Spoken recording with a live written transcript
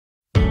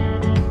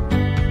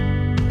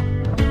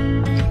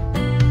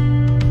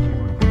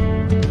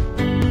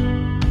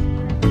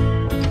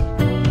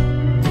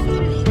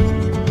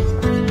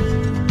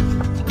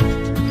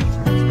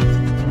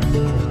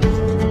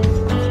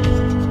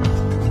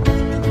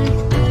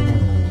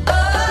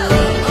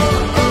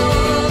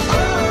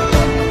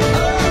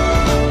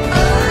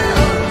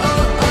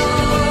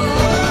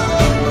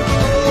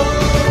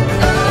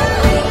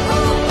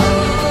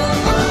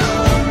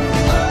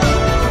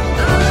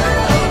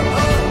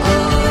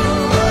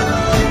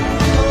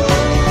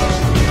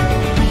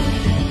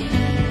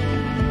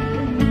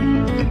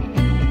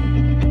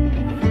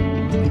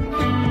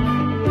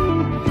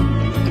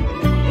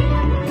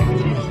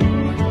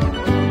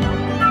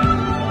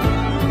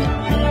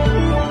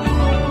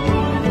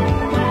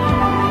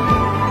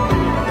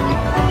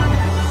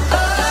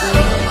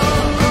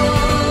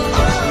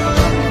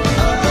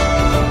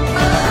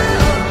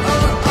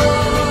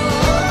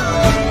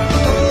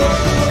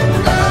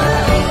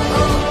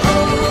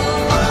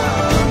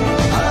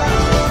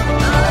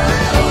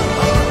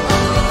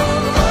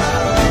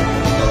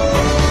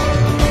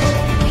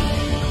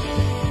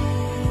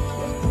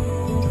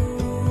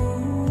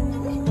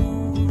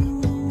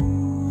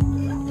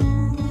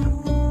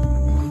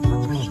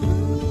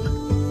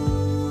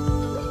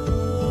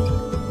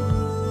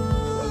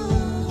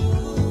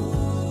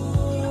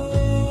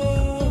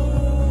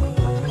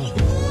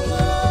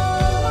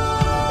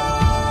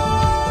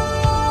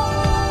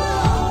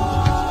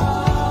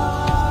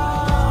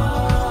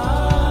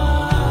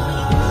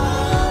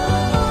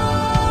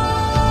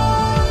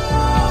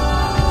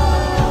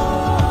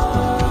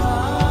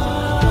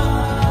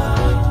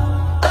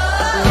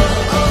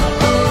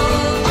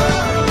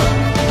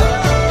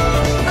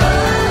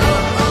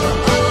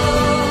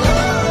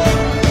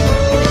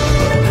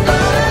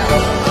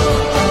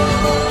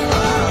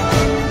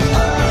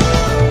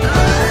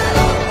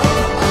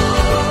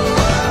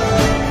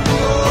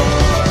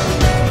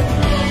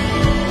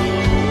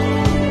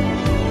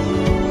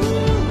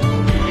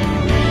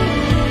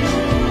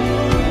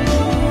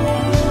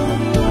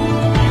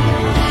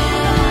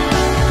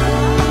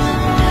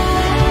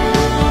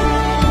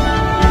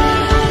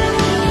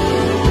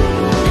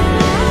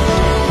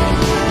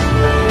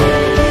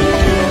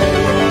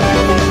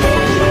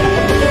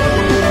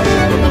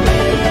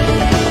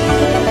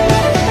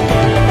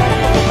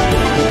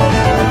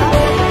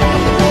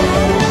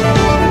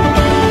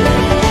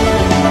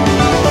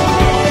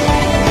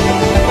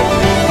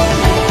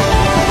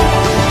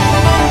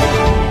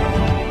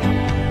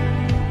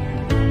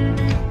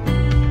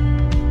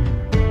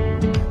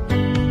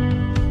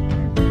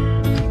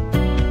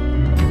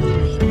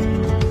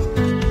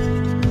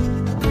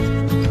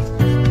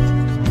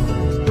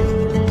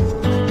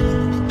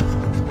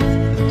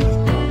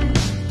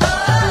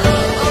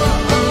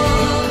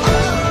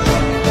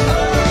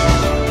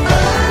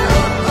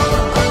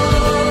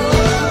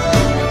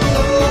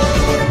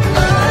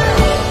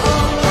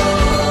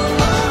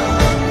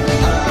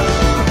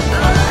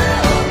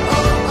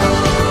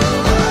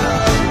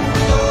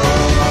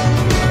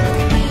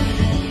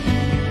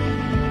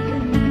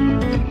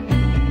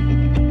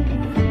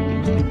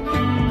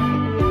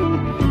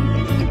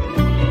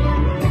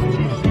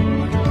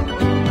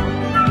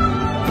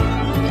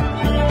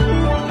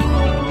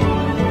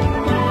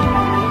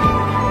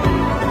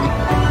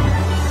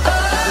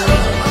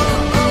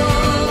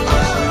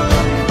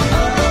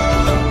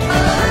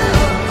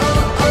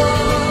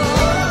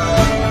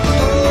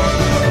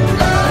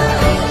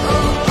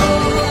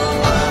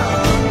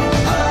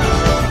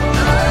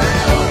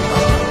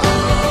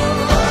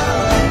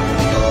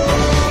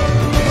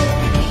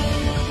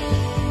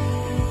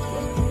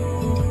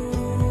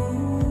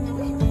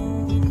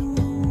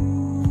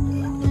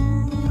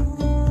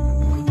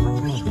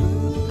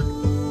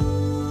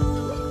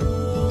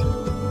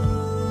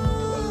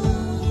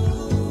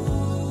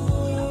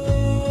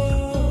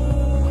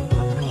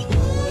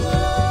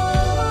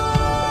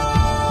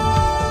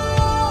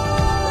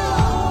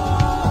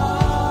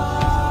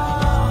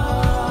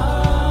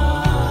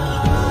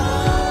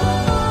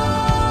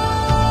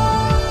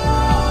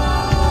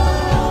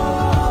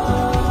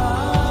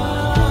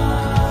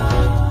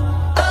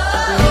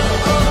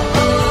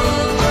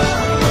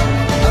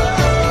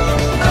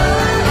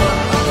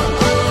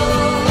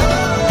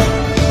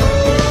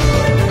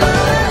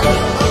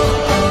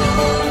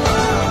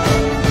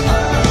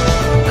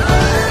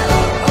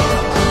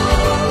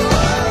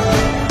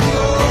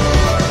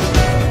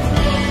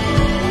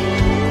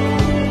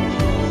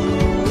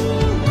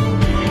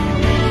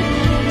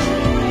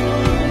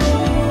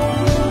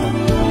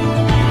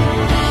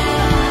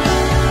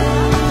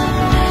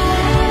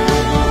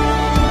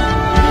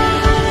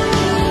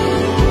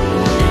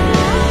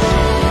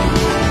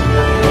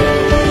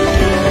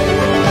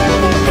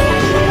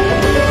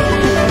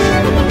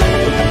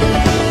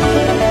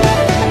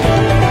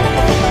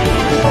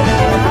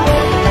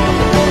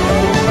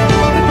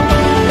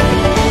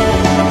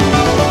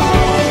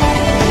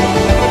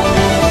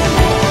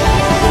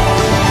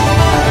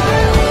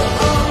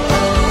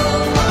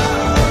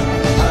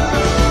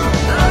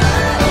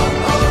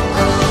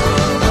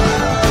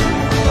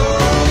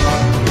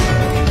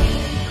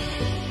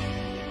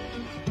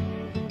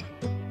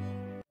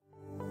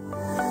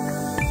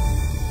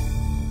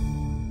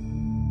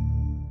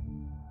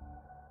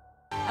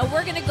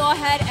go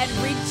ahead and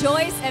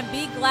rejoice and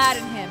be glad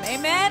in him.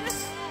 Amen?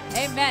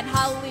 Amen.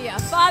 Hallelujah.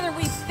 Father,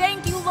 we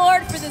thank you,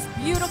 Lord, for this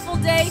beautiful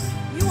day.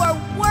 You are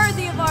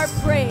worthy of our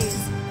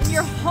praise. In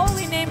your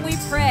holy name we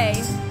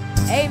pray.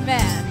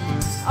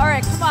 Amen. All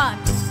right, come on.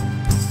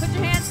 Put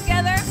your hands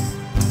together.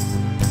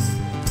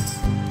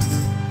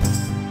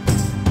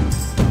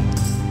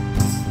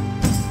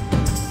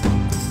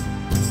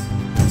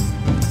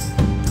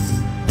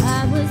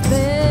 I was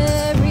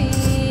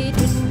buried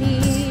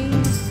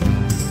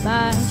beneath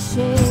my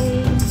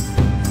shame.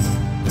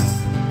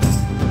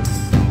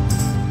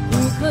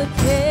 Who could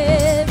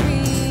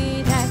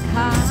carry that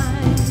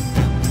kind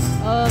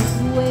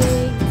of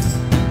weight?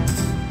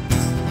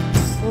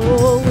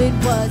 Oh, it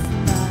was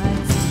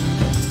not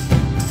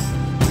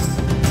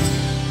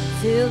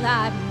till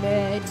I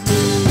met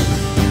you.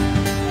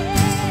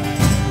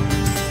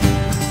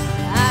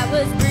 I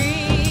was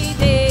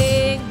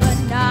breathing but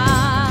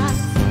not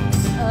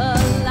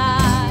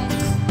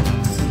alive.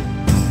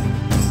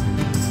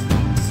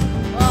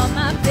 All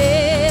my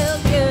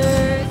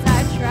failures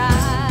I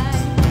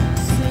tried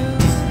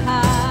to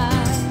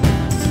hide.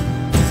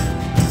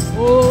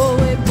 Oh,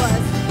 it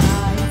was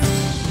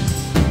night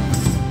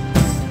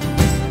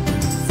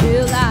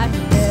till I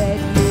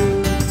met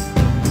you.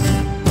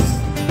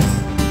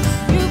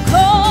 You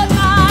called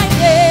my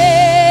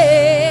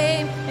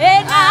name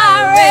and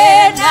I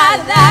ran out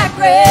of that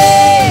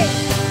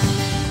grave.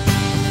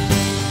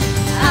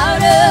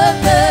 Out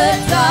of the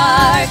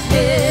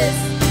darkness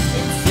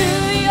into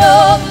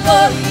your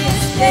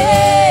glorious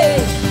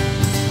day.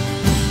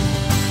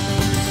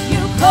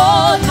 You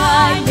called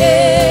my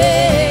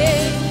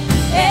name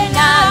and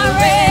I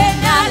ran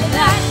out of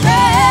that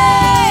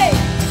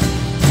grave.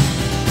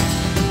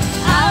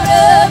 Out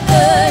of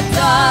the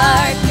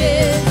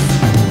darkness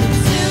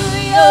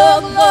into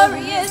your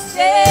glorious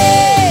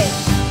day.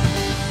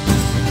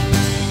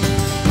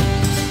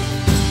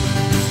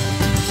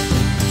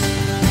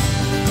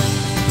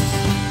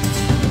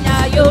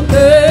 Now your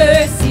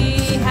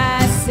mercy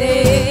has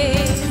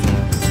saved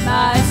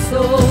my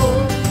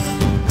soul.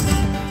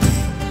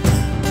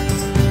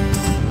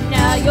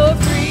 Now your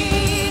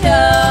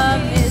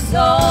freedom is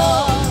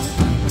all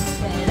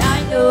that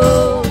I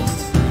know.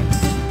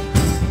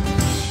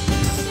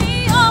 The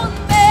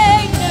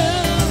only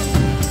knew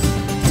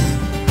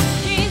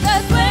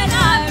Jesus when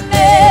I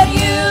met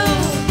you.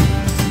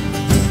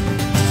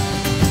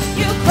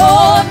 You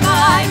called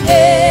my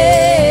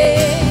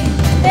name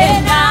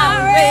and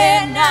I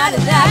ran out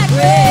of that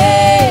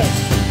grave.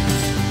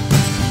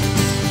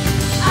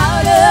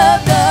 Out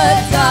of the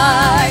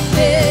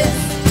darkness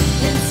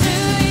into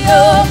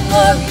your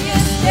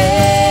glorious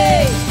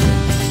day.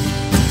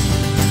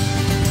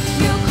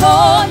 You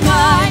called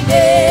my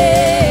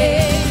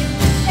name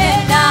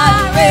and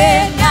I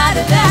ran out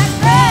of that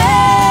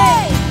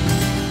grave.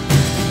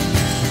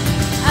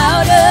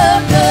 Out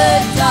of the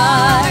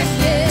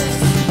darkness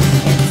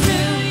into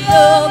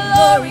your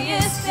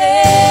glorious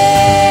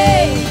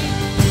day.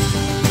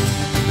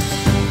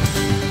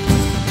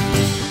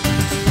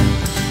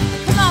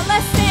 Come on,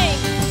 let's sing.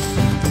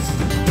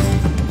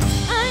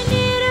 I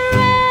need a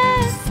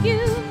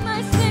rescue.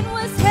 My sin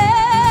was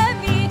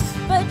heavy,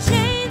 but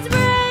chains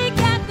break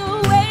at the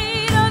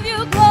weight of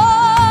your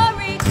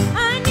glory.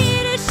 I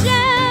need a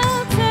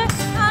shelter.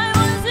 I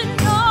was an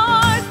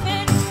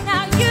orphan.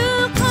 Now you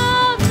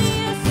call me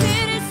a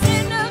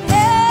citizen of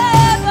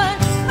heaven.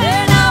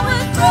 When I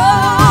was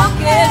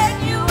broken,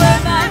 you were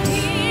my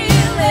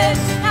healing.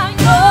 Now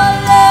your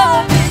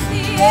love is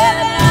the air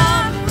that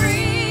I'm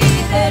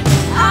breathing.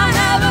 I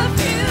have a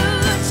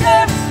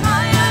future.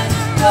 My eyes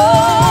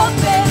are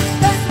open.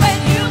 'Cause when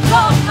you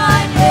call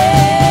my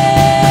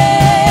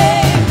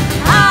name,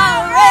 I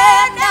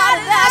ran out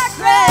of that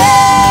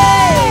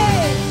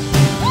grave.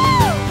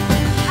 Woo!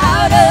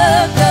 Out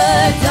of the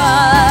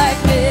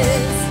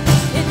darkness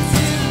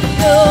into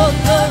your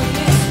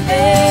glorious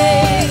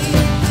day.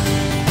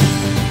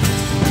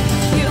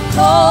 You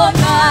called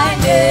my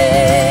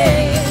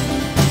name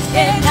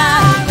and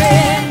I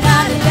ran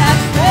out of that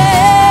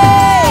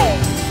grave.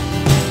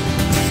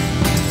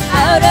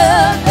 Out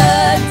of the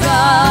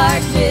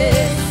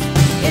darkness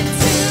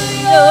into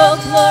your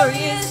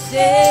glorious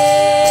day.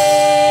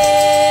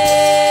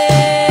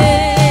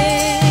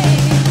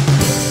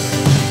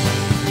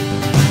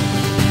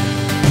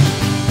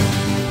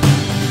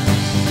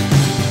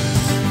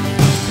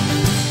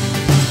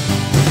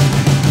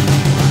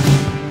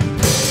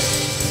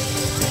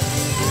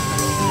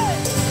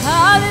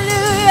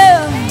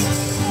 Hallelujah.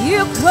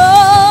 You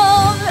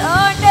called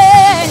our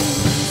name.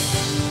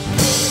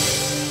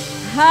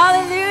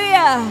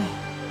 Hallelujah.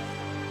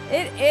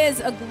 It is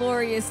a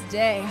glorious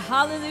day.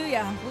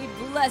 Hallelujah. We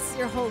bless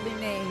your holy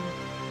name,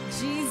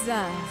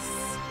 Jesus.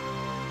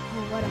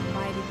 Oh, what a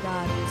mighty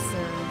God we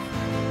serve.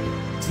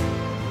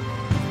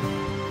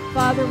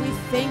 Father, we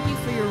thank you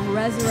for your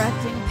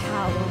resurrecting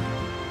power.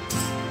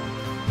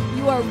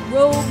 You are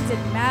robed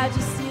in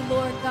majesty,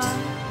 Lord God.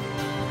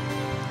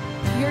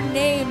 Your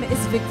name is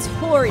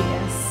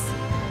victorious.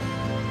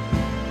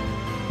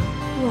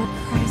 You are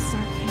Christ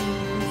our King.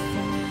 We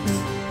thank you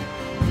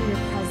for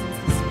your presence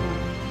this morning.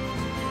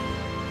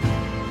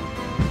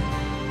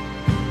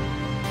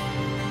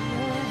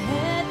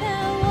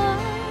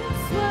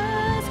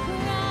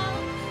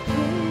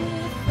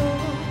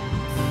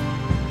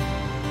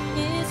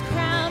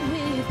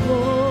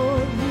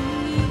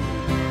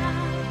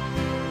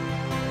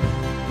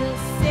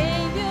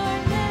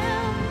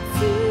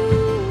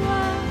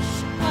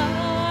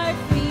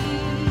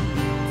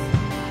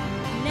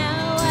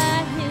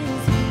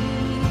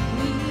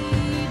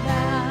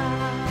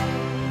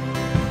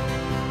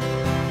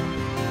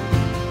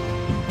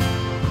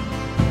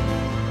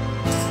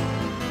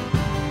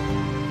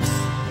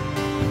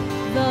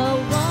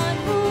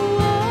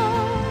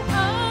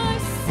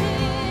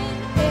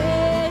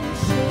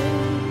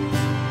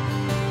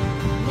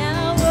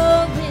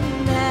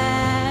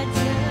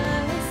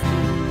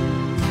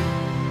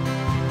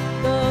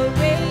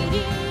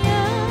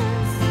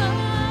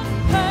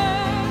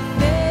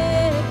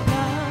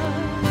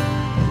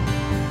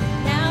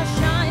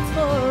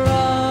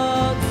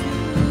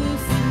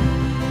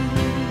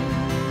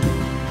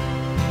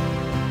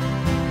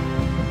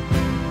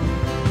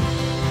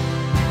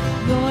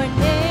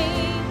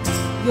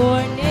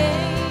 Your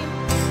name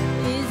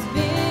is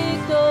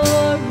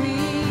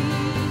victory.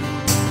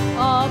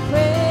 All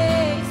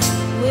praise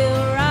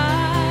will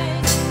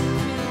rise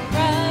to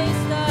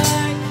Christ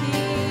our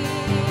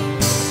King.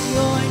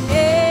 Your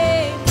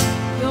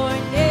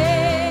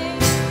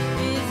name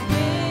is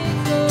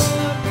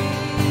victory.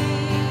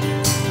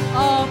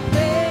 All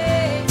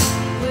praise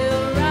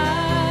will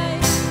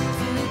rise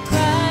to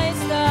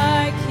Christ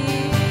our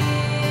King.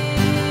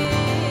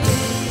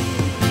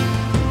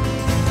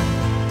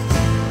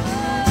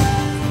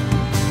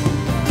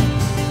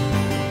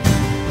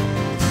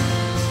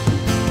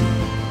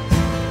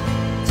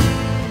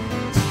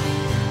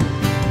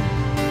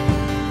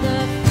 The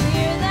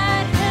fear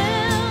that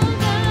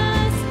held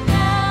us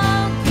now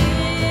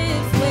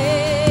gives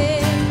way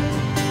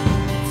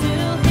to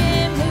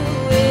Him who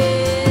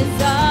is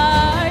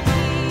our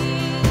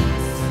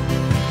peace.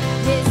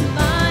 His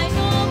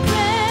final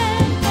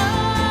breath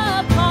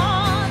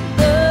upon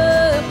the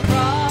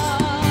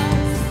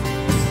cross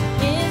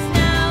is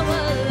now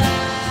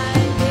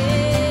alive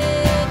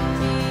in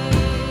me.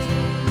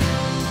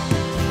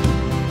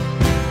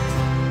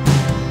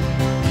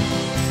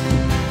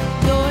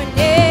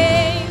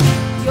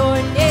 Your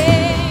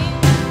name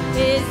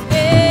is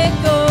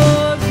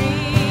victory.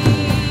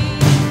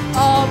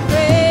 All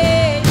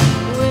praise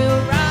will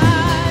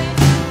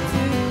rise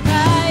to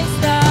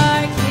Christ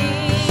our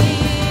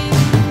King.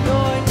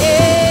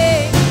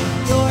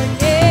 Your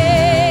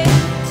name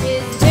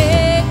is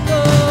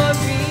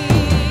victory.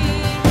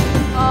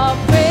 All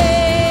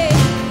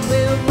praise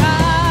will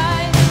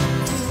rise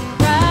to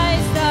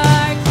Christ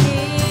our King.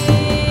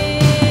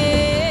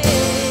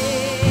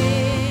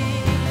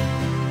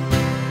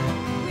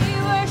 We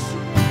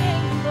worship your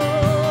name,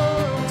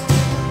 Lord.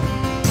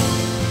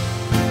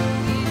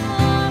 We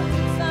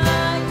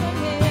glorify your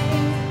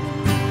name.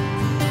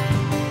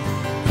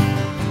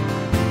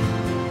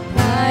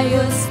 By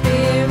your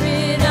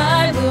Spirit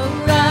I will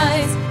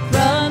rise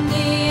from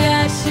the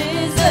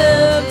ashes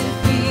of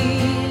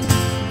defeat.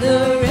 The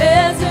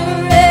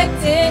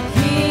resurrected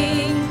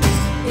King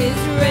is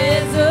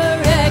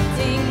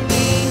resurrecting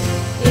me.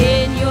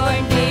 In your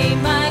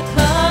name I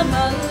come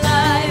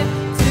alive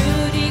to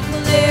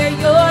declare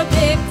your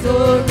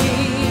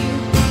victory.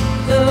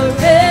 The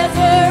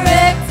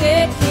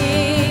resurrected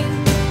King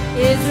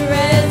is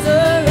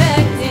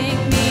resurrecting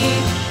me.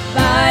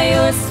 By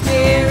your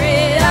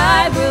Spirit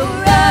I will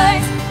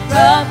rise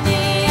from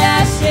the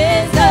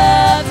ashes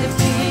of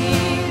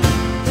defeat.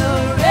 The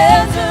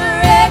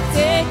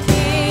resurrected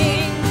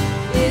King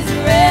is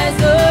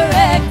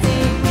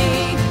resurrecting me.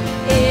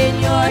 In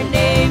your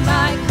name I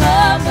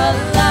come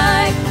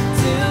alive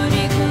to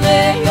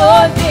declare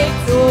your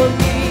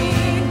victory.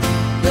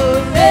 The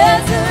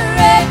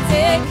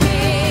resurrected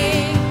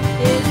King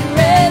is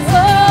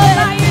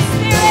resurrecting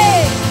me.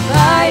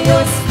 By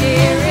your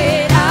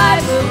Spirit I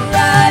will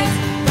rise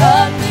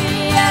from the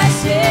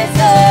ashes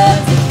of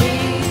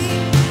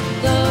defeat.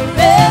 The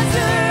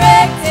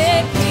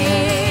resurrected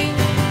King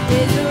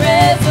is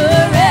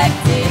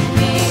resurrecting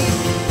me.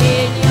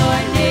 In your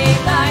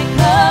name I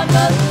come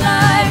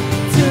alive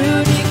to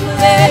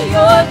declare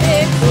your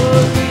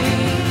victory.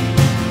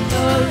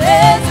 The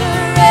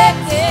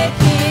resurrected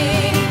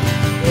King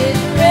is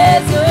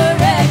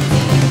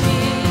resurrecting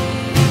me.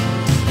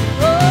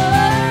 Oh,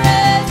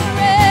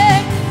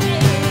 resurrected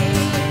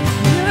King,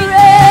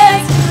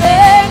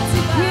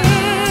 resurrected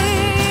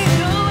King,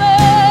 you're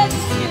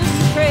worthy to be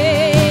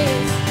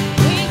praised.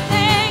 We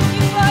thank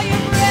you for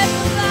your breath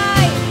of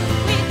life.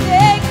 We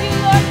thank you,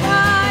 Lord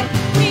God.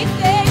 We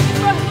thank you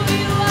for who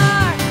you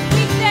are.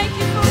 We thank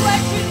you for what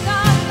you've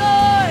done,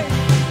 Lord.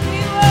 We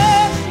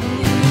worship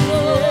you,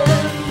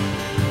 Lord.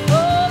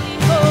 Holy,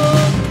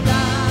 holy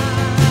God.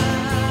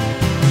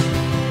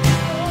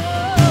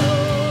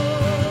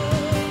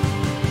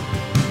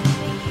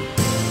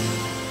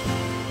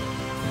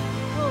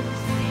 Oh,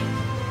 thank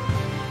you.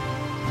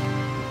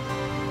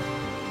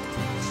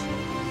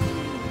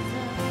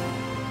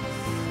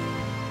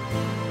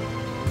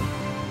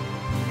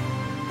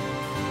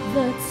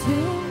 The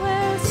tomb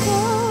where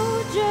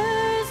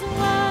soldiers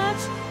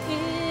watched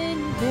in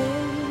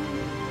vain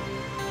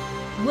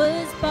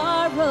was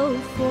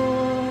borrowed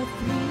for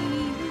 3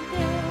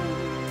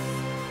 days.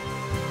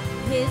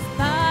 His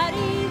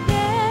body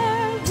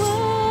there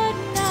would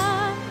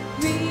not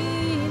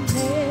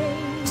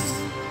remain.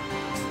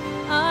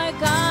 Our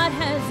God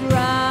has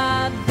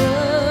robbed the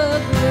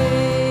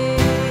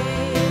grave.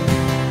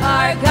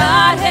 Our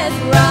God has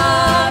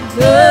robbed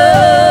the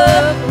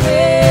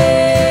grave.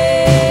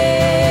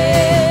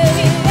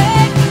 We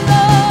thank you, Lord.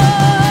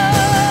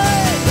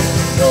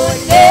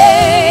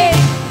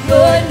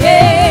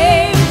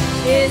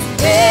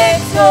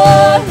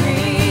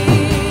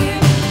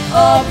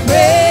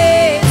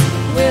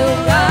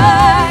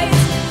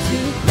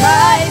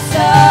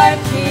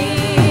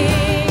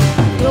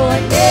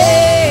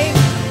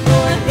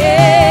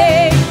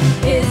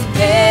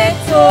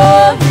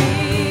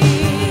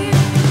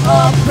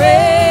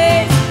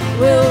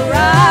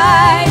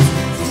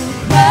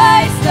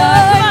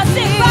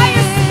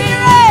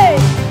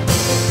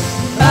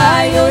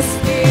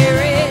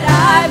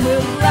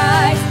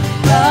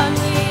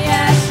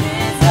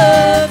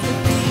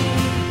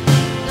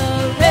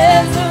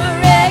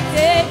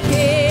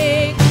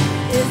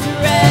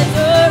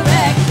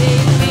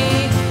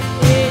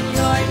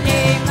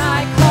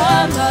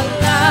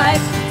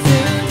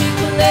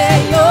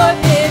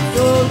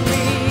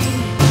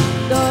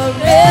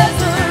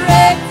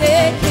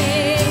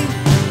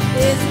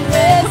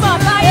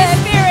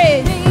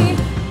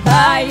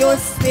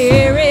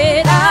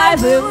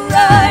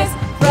 rise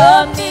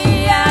from the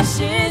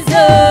ashes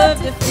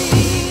of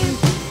defeat.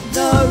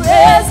 The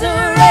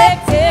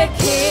resurrected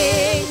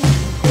King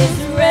is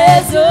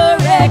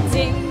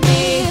resurrecting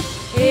me.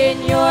 In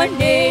your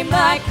name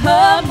I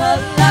come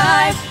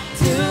alive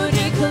to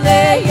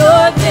declare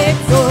your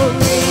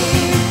victory.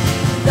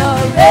 The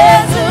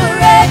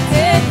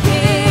resurrected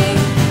King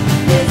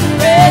is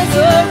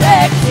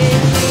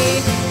resurrecting me.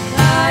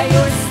 By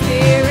your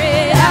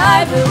Spirit I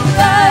will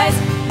rise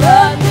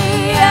from the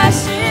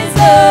ashes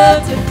of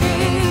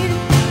defeat.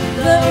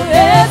 The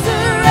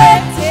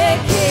resurrected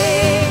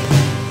King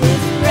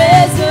is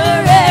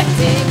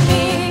resurrecting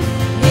me.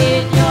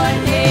 In your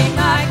name I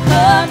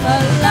come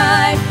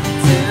alive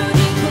to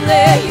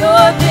declare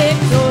your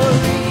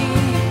victory.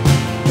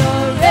 The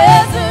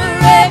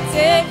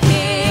resurrected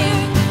King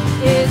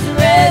is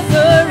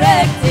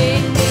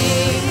resurrecting me.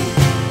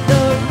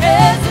 The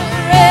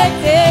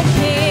resurrected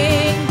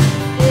King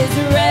is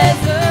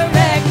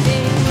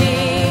resurrecting me.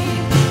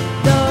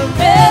 The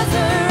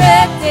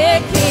resurrected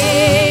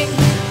King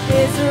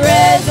is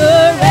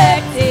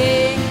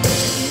resurrecting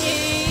me.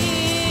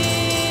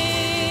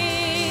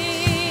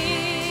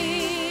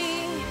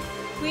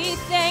 We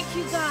thank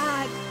you,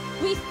 God.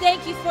 We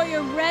thank you for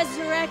your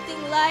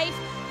resurrecting life,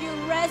 your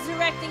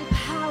resurrecting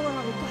power,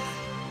 oh God.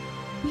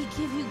 We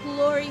give you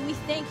glory. We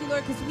thank you,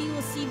 Lord, because we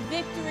will see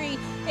victory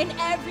in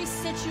every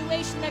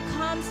situation that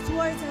comes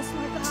towards us,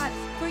 Lord God.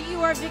 For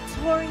you are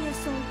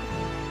victorious, oh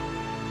God.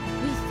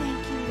 We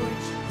thank you, Lord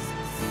Jesus.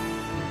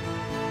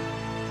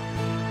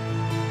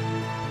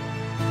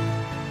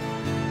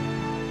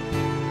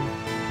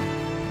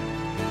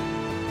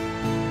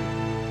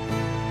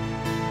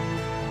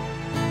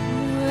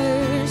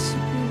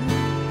 Worship you.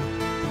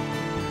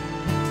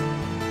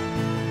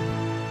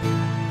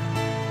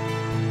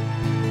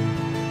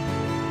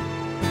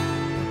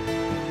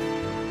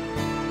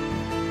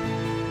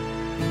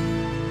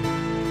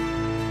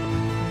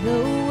 The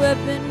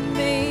weapon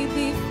may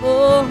be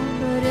formed,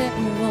 but it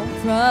won't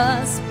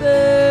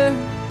prosper.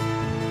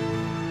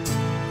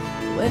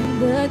 When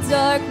the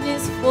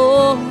darkness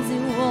falls,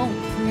 it won't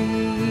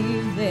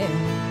prevail.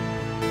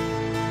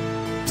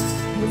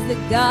 'Cause the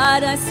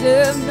God I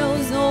serve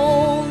knows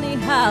only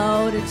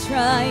how to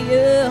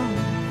triumph.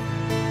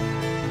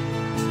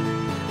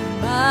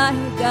 My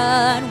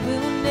God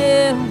will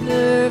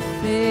never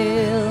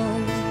fail.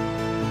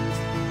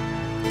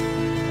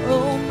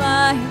 Oh,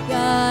 my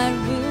God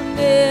will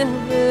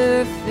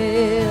never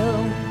fail.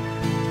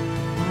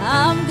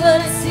 I'm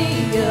gonna see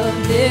a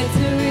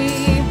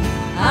victory.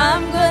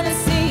 I'm gonna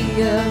see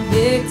a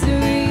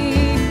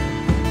victory.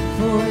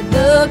 For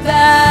the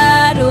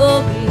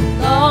battle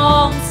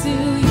belongs to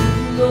you,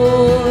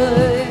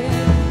 Lord.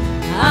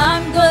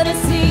 I'm gonna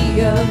see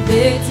a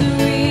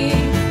victory.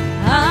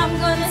 I'm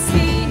gonna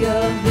see a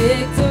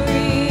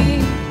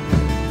victory.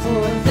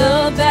 For the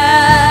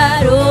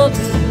battle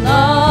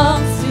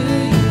belongs to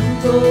you,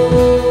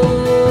 Lord.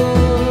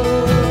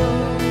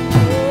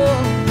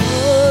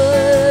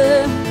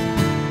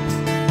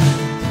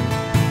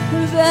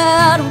 The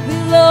battle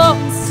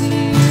belongs to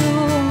you,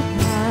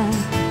 God.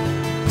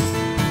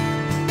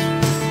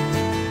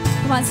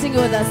 Come on, sing it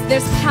with us.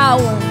 There's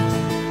power.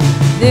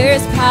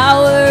 There's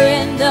power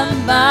in the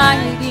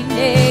mighty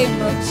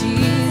name of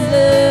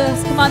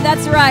Jesus. Come on,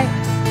 that's right.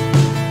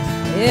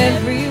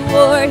 Every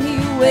war he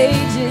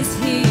wages,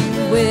 he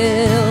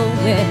will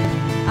win.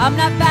 I'm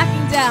not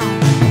backing down.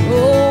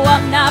 Oh,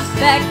 I'm not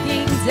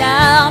backing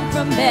down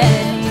from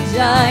any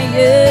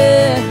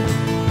giant.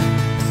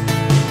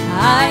 I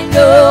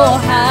know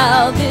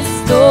how this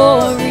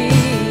story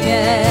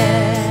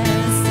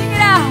ends. Sing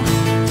it out.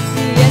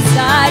 Yes,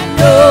 I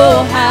know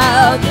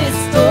how this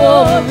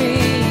story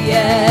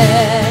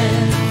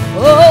ends.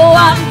 Oh,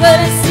 I'm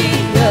gonna see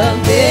a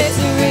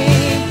victory.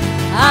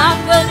 I'm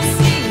gonna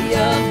see a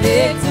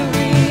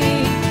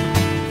victory.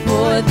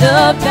 For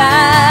the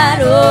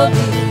battle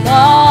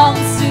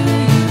belongs to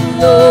you,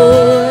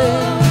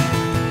 Lord.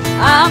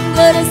 I'm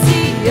gonna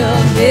see a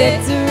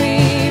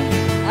victory.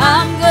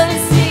 I'm gonna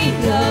see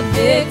a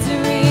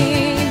victory.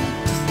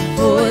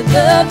 For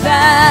the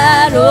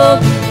battle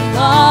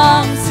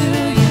belongs to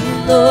you,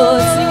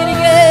 Lord. Sing it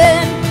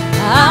again.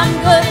 I'm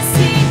gonna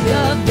see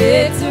a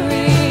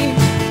victory.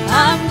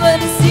 I'm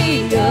gonna see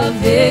a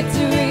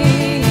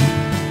victory.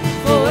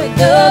 For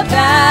the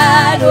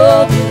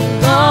battle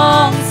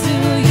belongs to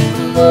you,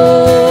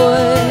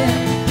 Lord.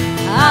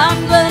 I'm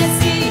gonna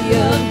see a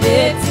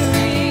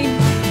victory.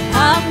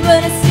 I'm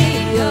gonna see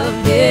a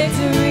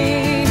victory.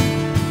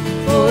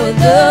 For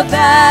the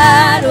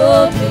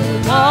battle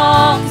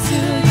belongs to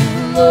you,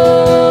 Lord.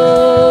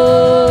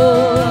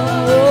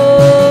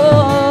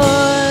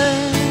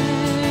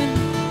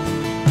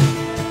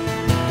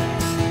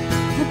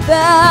 The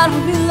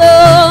battle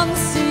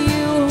belongs to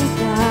you,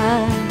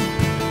 God.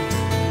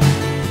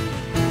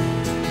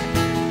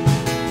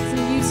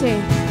 So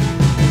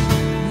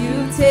you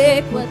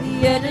take what the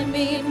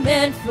enemy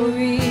meant for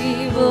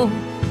evil,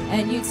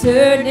 and you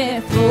turn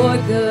it for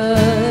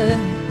good.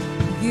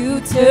 You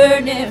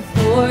turn it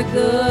for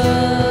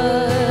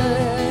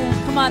good.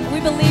 Come on, we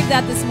believe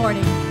that this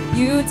morning.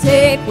 You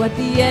take what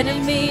the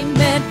enemy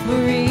meant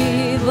for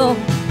evil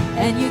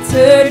and you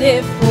turn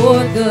it for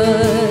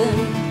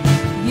good.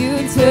 You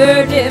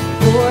turn it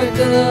for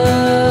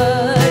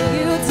good.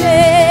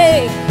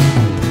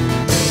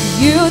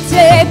 You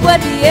take what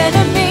the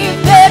enemy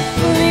meant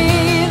for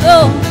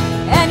evil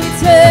and you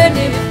turn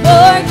it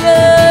for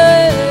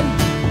good.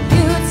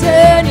 You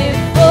turn it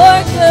for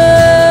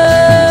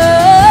good.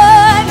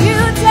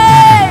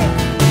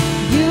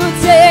 You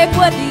take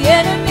what the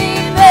enemy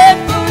meant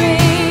for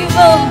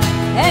evil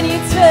and you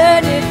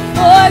turn it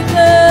for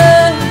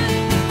good.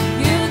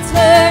 You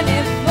turn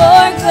it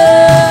for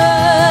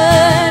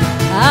good.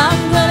 I'm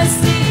gonna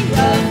see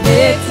a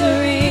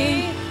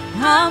victory.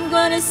 I'm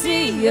gonna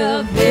see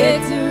a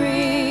victory.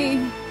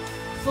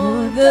 For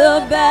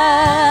the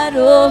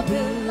battle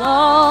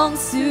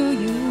belongs to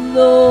you,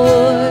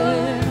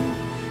 Lord.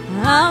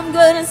 I'm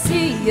gonna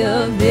see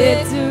a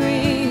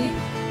victory.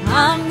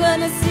 I'm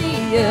gonna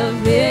see a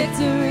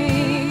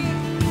victory.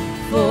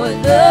 For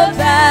the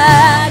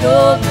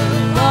battle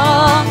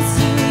belongs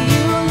to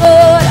you,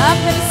 Lord.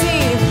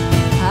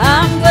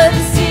 I'm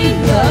gonna see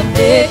a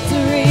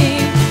victory.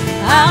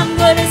 I'm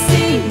gonna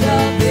see a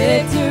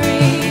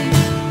victory.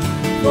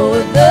 For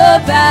the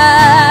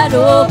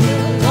battle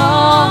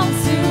belongs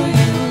to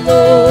you,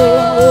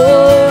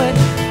 Lord.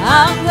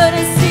 I'm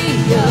gonna see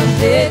a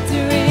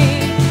victory.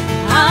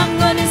 I'm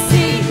gonna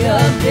see a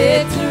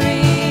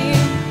victory.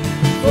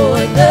 For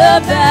the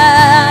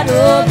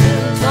battle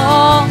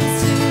belongs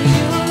to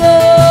you,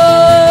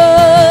 Lord.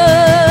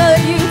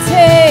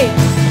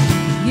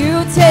 You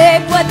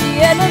take what the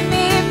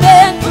enemy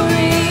meant for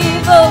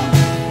evil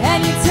and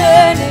you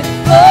turn it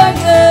for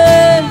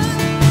good.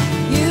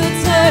 You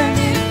turn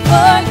it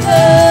for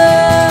good.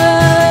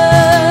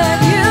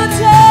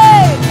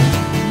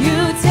 You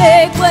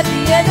take what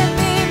the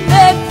enemy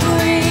meant for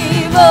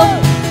evil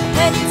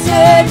and you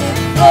turn it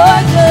for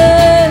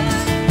good.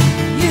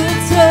 You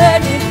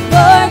turn it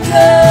for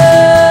good.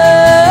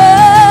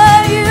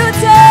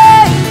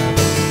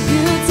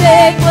 You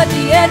take what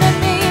the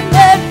enemy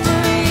meant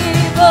for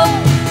evil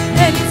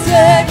and you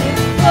turn it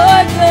for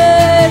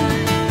good.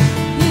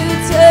 You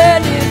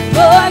turn it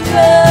for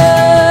good.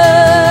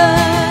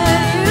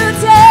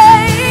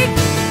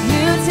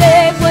 You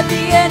take what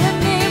the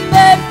enemy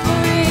meant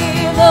for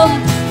evil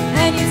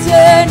and you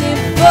turn it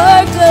for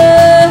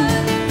good.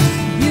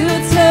 You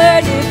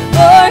turn it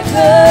for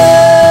good.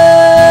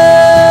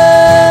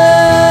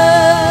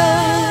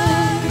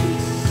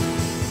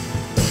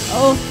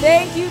 Oh,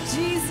 thank you,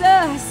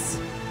 Jesus.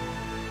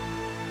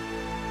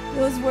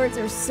 Those words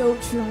are so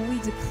true, and we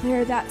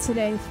declare that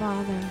today,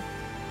 Father.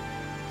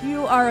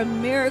 You are a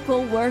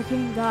miracle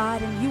working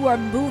God, and you are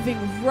moving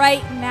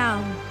right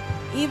now,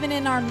 even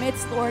in our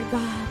midst, Lord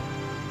God.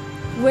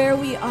 Where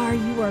we are,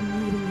 you are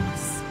meeting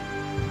us.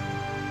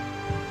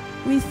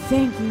 We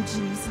thank you,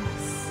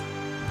 Jesus,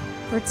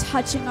 for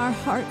touching our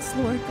hearts,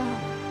 Lord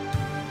God,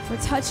 for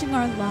touching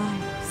our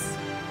lives.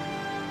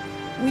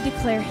 We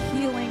declare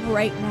healing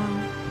right now.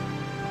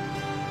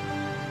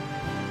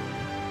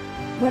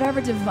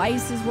 Whatever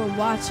devices we're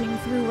watching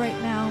through right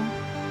now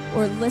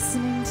or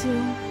listening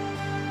to,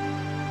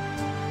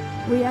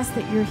 we ask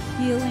that your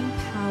healing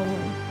power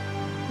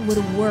would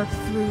work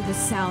through the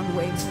sound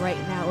waves right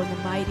now in the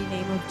mighty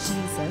name of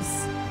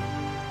Jesus.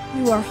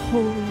 You are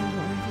holy and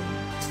worthy.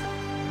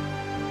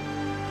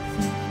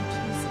 Thank you,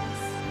 Jesus.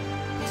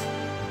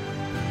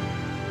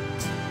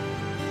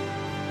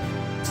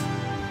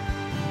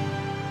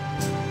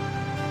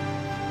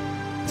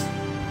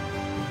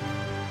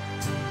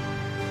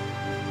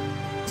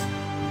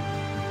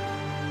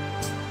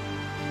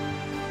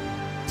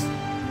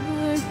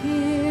 You're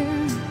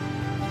here.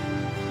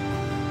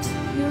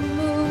 You're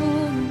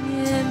moving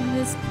in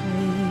this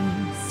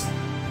place.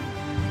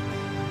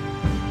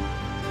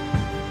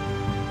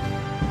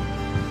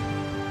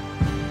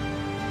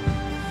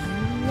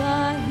 You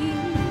are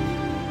here,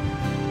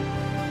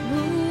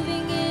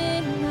 moving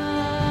in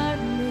our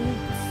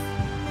midst.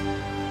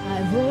 I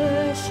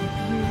worship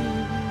you.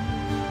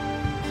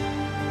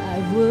 I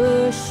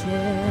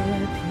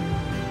worship you.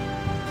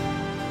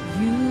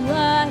 You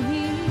are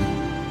here,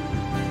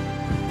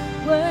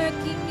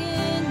 working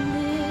in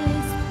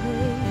this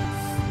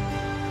place.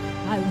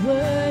 I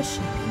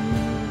worship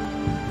you.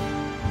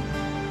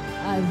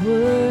 I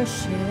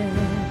worship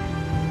you.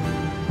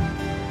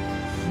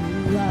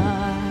 You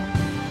are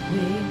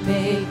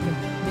waymaker,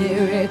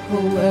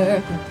 miracle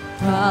worker,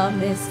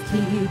 promise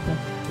keeper,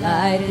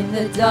 light in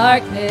the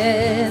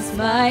darkness.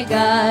 My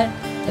God,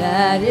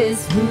 that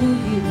is who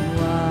you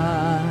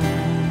are.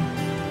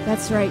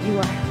 That's right, you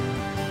are.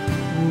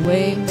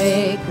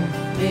 Waymaker,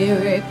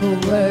 miracle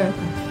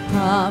worker,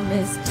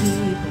 promise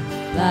keeper,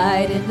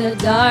 light in the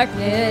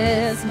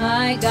darkness.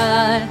 My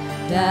God,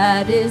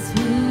 that is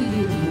who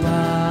you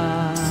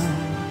are.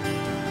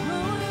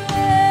 Oh,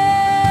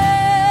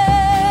 yeah.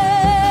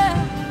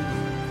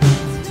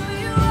 It's who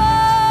you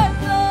are,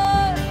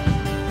 Lord.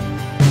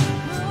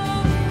 Who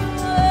you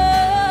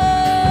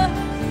are.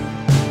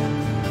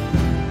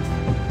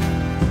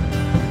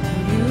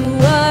 You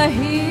are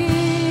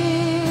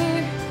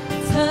here,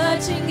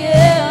 touching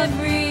every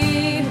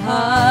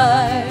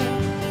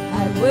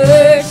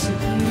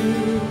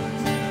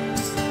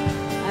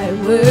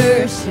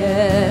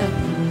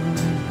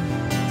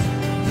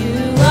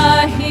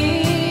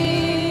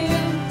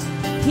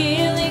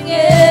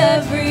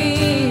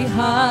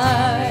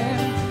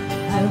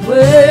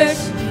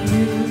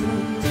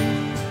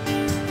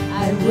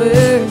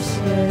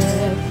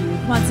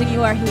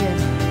you are here.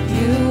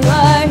 You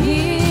are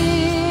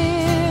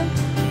here,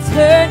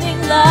 turning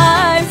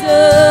lives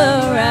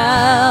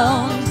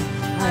around.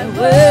 I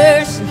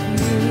worship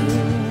you.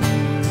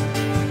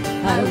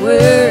 I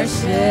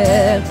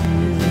worship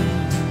you.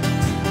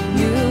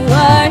 You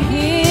are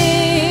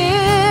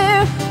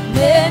here,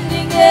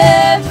 mending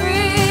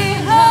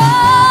every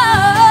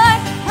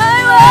heart. I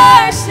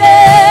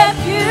worship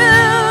you.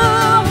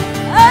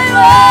 I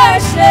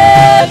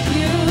worship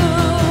you.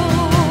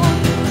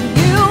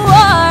 You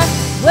are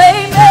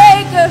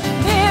waymaker,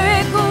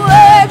 miracle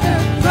worker,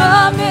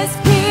 promise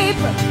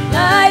keeper,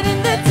 light in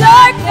the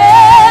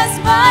darkness.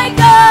 My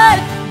God,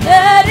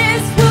 that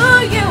is who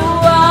you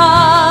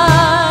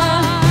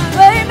are.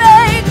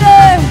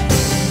 Waymaker,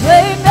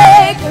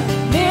 waymaker,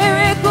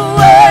 miracle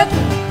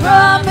worker,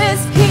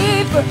 promise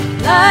keeper,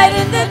 light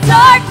in the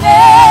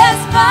darkness.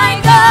 My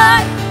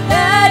God,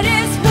 that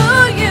is who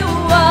you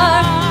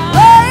are.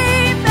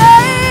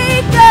 Waymaker,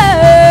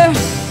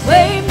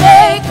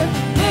 waymaker,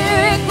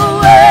 miracle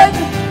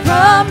worker,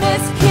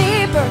 promise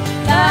keeper,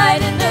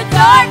 light in the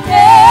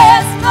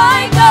darkness.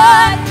 My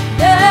God,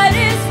 that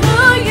is who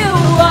you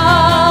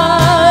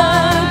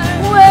are.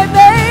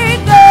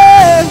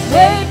 Waymaker,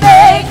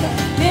 waymaker,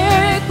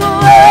 miracle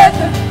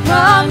worker,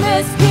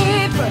 promise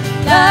keeper,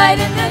 light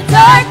in the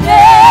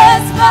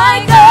darkness.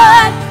 My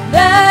God,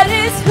 that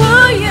is who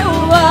you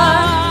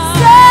are.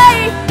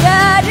 Say,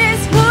 that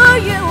is who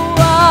you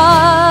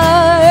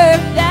are.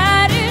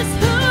 That is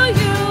who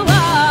you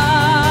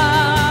are.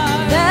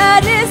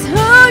 That is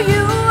who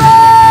you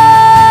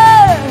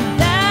are.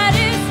 That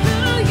is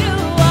who you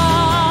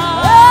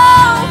are.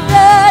 Oh,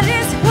 that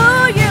is who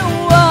you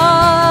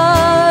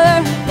are.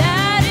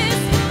 That is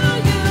who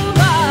you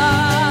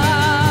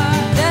are.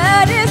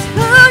 That is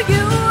who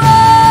you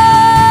are.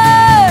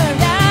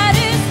 That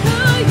is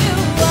who you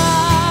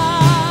are.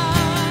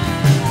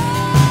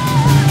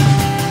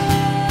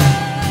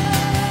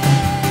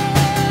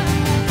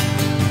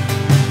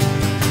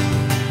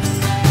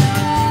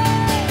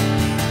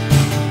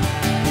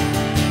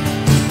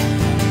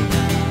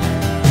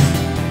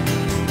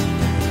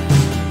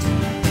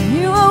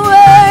 You are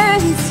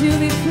worthy to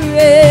be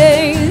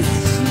praised,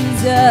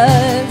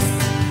 Jesus.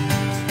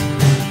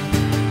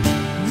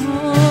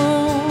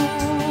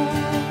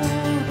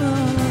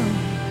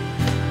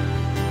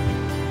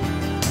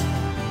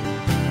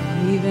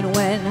 Even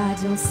when I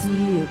don't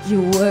see it,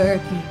 you're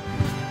working.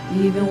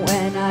 Even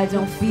when I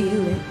don't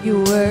feel it,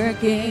 you're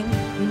working.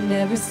 You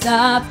never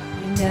stop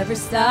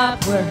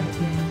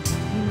working.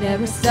 You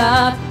never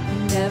stop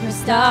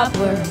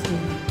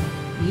working.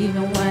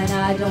 Even when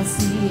I don't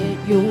see it,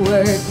 you're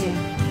working.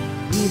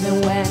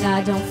 Even when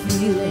I don't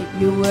feel it,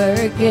 you're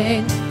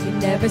working. You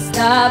never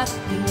stop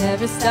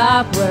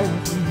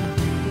working.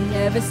 You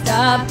never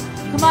stop.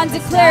 Come on,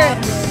 declare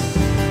it.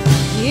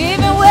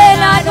 Even when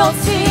I don't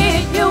see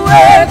it, you're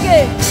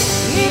working.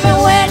 Even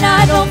when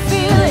I don't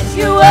feel it,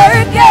 you're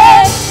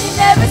working. You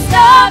never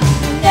stop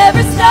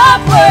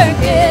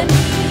working.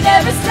 You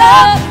never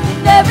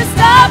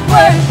stop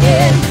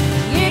working.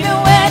 Even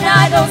when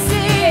I don't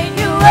see it,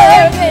 you're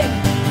working.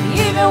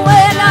 Even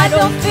when I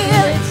don't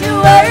feel it,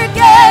 you're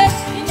working.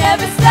 You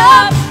never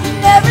stop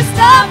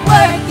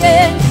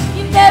working.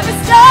 You never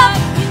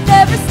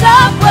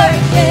stop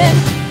working.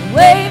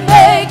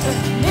 Waymaker,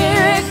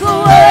 miracle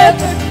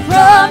worker,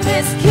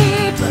 promise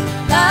keeper,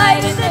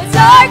 light in the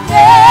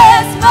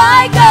darkness.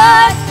 My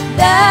God,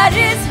 that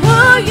is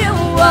who you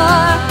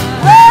are.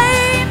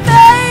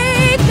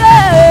 Waymaker,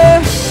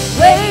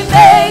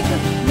 waymaker,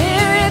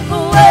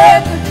 miracle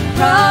worker,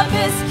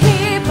 promise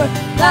keeper,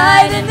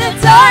 light in the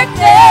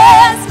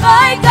darkness.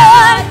 My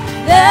God,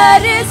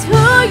 that is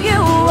who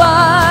you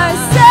are.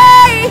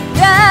 Say,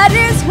 that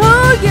is who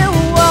you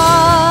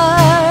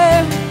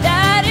are.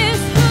 That is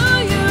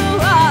who you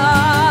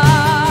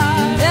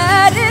are.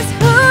 That is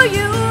who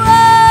you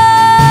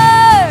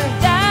are.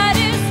 That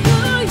is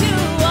who you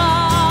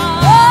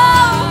are.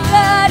 Oh,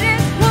 that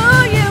is who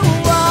you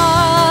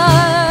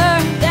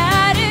are.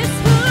 That is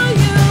who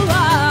you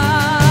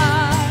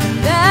are.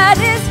 That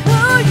is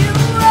who you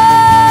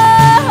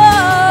are.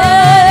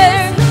 That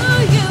is who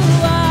you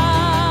are.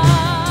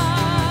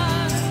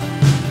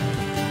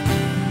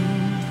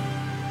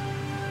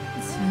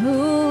 It's who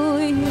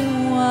you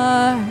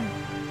are,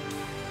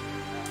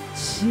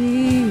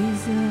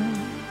 Jesus.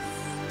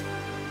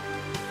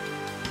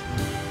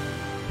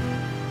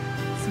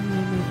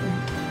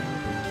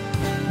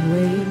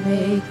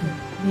 Waymaker,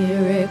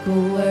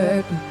 miracle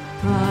worker,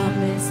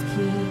 promise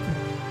keeper,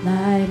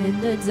 light in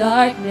the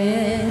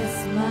darkness.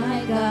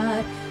 My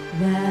God,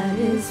 that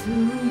is who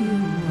you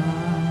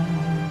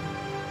are.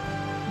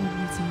 One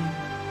more time.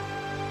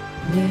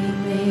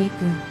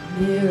 Waymaker,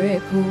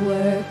 miracle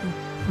worker,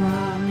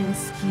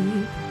 promise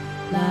keeper,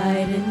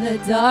 light in the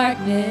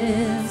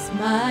darkness.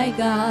 My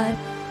God,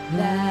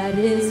 that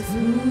is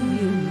who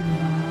you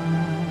are.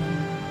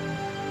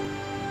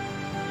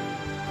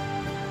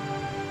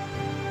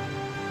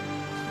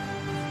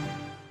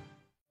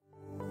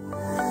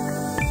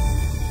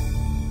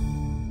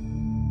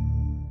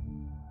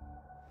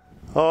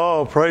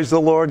 Oh, praise the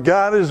Lord.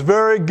 God is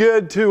very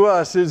good to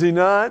us, is He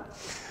not?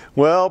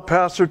 Well,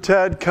 Pastor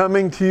Ted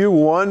coming to you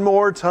one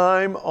more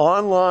time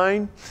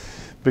online,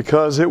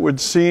 because it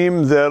would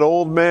seem that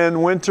old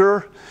man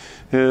winter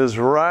is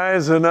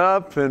rising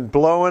up and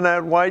blowing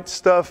that white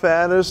stuff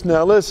at us.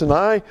 Now listen,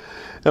 I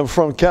am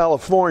from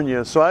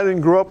California, so I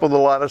didn't grow up with a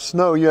lot of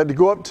snow. You had to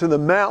go up to the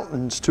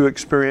mountains to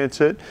experience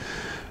it.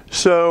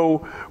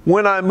 So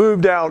when I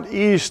moved out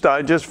east,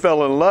 I just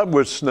fell in love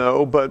with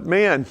snow. But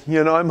man,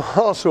 you know, I'm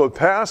also a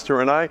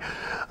pastor, and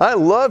I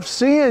love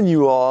seeing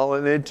you all,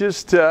 and it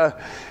just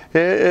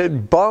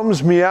it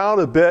bums me out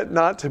a bit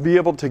not to be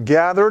able to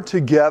gather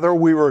together.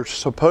 We were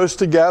supposed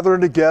to gather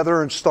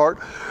together and start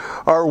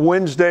our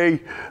Wednesday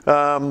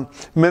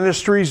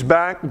ministries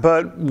back,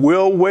 but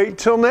we'll wait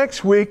till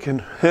next week,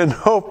 and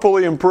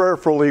hopefully and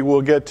prayerfully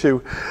we'll get to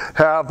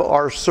have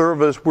our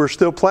service. We're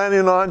still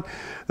planning on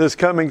this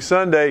coming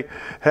Sunday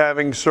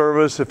having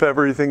service if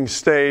everything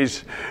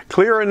stays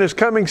clear. And this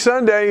coming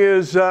Sunday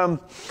is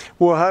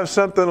we'll have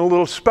something a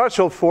little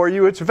special for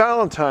you. It's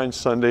Valentine's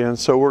Sunday, and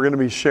so we're going to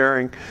be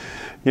sharing,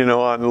 you know,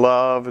 on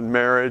love and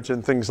marriage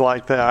and things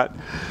like that.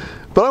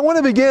 But I want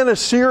to begin a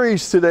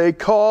series today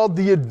called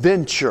The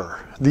Adventure.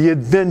 The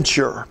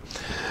Adventure.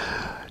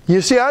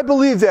 You see, I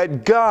believe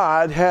that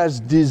God has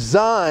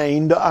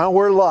designed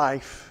our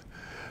life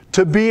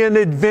to be an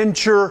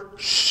adventure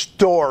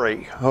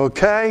story,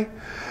 okay?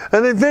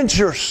 An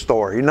adventure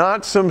story,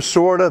 not some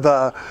sort of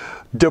a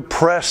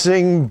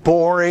depressing,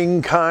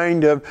 boring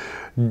kind of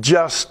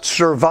just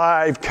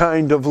survive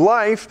kind of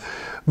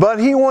life, but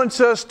He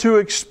wants us to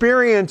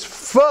experience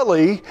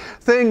fully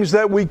things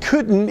that we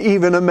couldn't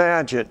even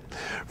imagine.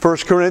 1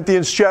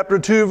 Corinthians chapter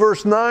 2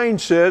 verse 9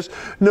 says,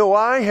 "No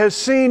eye has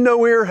seen,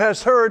 no ear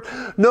has heard,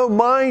 no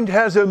mind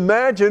has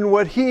imagined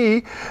what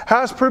He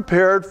has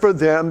prepared for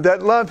them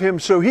that love Him."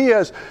 So He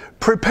has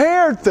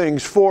prepared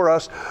things for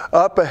us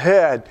up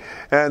ahead,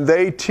 and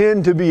they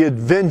tend to be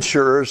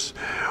adventures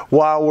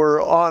while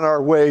we're on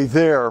our way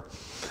there.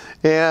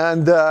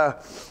 And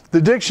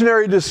the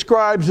dictionary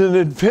describes an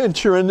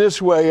adventure in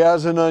this way: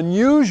 as an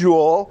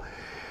unusual,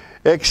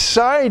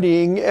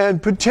 exciting,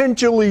 and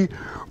potentially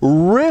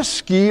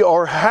risky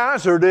or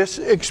hazardous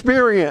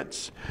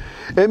experience.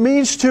 It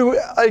means to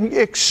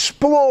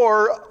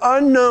explore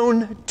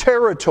unknown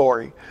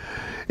territory.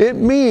 It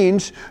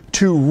means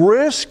to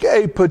risk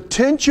a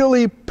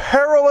potentially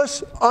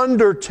perilous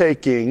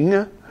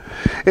undertaking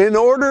in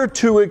order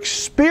to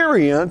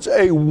experience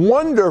a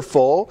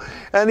wonderful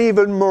and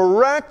even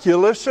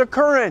miraculous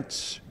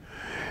occurrence.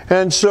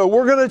 And so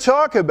we're going to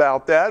talk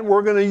about that.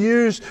 We're going to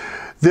use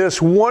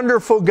this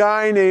wonderful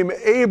guy named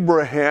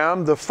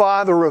Abraham, the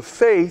father of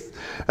faith,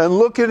 and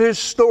look at his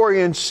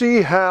story and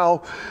see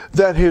how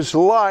that his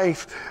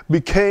life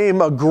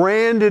became a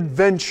grand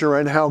adventure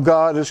and how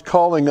God is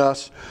calling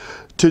us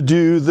to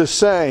do the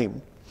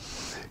same.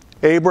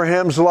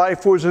 Abraham's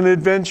life was an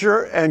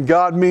adventure, and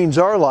God means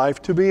our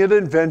life to be an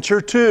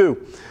adventure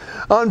too.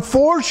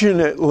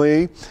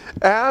 Unfortunately,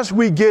 as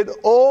we get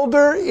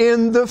older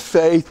in the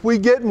faith, we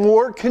get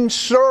more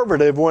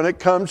conservative when it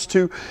comes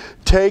to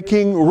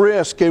taking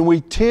risk, and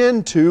we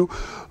tend to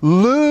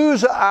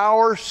lose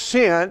our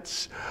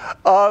sense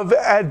of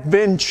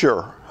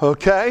adventure.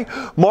 Okay?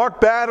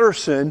 Mark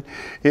Batterson,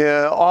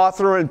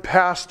 author and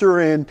pastor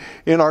in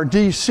our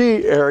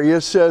D.C. area,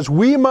 says,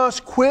 "We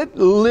must quit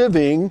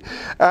living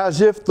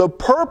as if the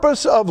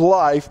purpose of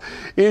life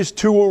is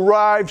to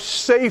arrive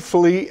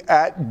safely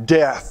at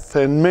death."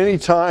 And many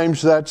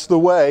times that's the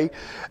way.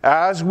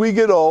 As we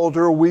get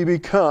older, we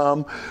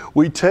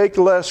take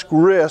less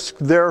risk,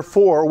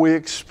 therefore we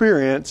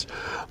experience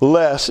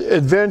less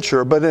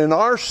adventure. But in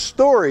our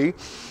story,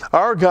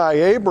 our guy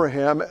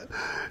Abraham,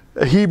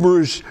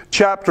 Hebrews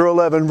chapter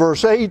 11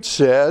 verse 8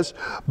 says,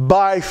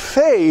 "By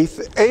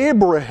faith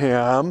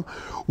Abraham,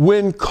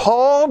 when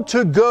called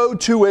to go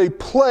to a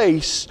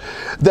place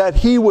that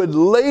he would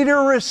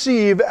later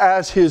receive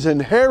as his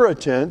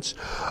inheritance,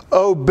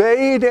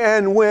 obeyed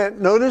and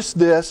went," notice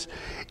this,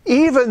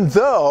 "even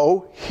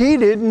though he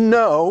didn't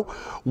know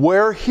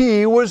where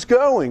he was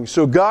going."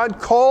 So God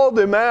called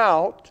him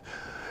out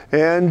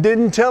and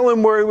didn't tell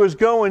him where he was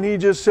going. He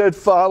just said,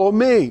 "Follow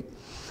me."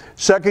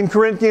 2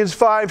 Corinthians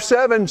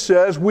 5:7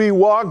 says, "We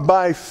walk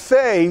by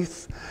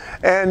faith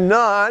and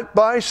not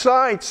by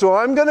sight." So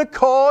I'm going to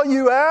call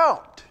you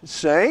out,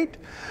 saint.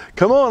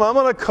 Come on, I'm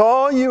going to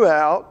call you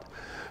out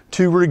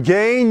to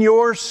regain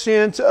your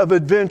sense of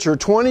adventure.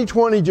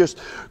 2020 just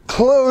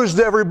closed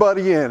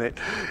everybody in.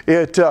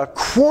 It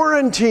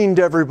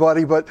quarantined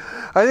everybody, but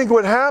I think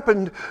what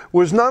happened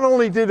was not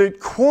only did it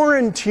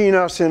quarantine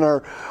us in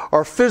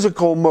our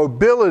physical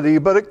mobility,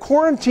 but it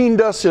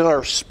quarantined us in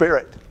our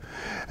spirit.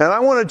 And I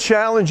want to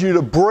challenge you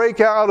to break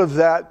out of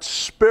that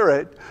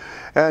spirit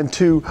and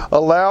to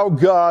allow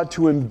God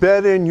to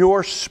embed in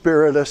your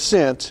spirit a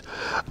sense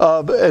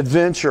of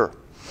adventure.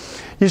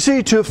 You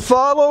see, to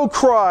follow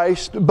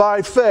Christ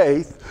by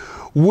faith,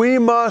 we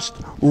must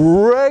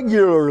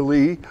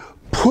regularly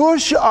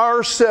push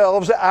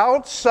ourselves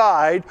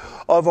outside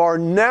of our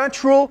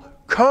natural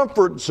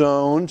comfort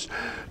zones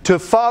to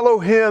follow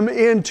Him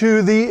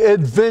into the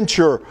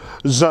adventure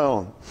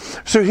zone.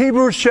 So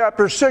Hebrews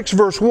chapter 6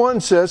 verse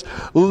 1 says,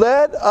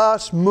 let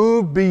us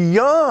move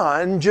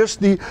beyond just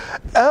the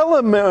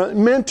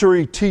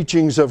elementary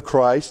teachings of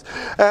Christ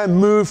and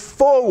move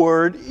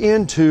forward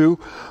into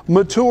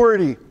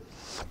maturity.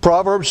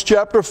 Proverbs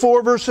chapter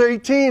 4 verse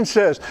 18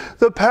 says,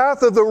 the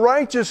path of the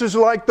righteous is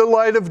like the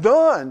light of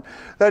dawn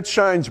that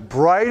shines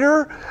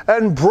brighter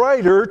and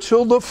brighter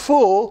till the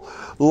full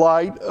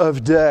light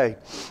of day.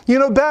 You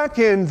know, back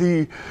in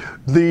the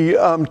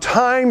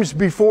times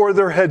before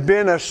there had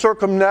been a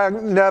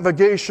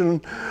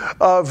circumnavigation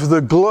of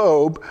the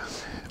globe,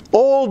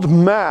 old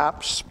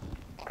maps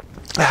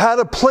had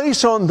a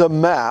place on the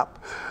map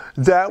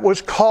that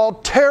was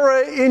called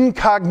terra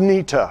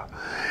incognita.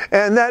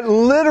 And that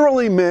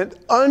literally meant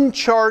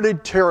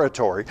uncharted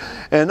territory.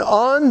 And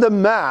on the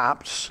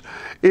maps,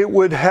 it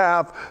would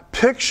have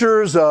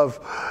pictures of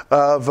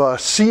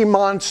sea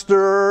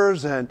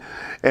monsters and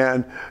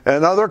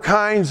other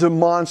kinds of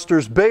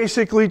monsters,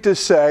 basically to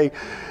say,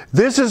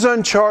 this is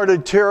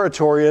uncharted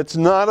territory. It's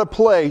not a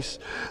place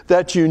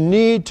that you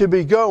need to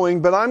be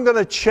going, but I'm going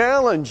to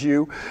challenge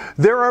you.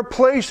 There are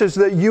places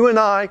that you and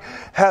I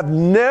have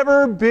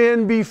never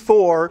been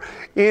before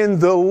in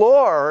the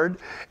Lord,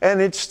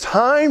 and it's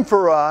time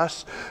for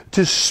us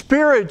to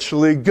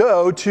spiritually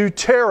go to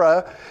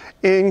terra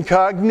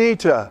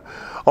incognita.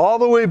 All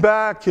the way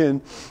back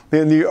in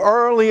the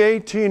early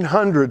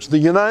 1800s, the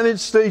United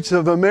States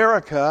of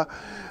America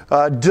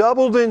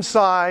doubled in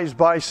size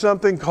by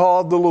something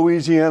called the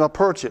Louisiana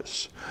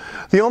Purchase.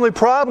 The only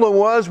problem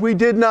was we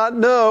did not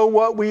know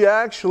what we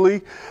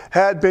actually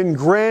had been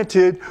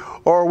granted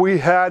or we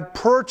had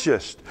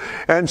purchased.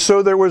 And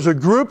so there was a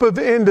group of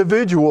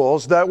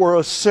individuals that were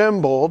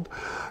assembled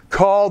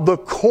called the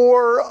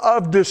Corps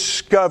of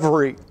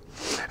Discovery.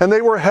 And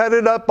they were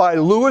headed up by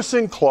Lewis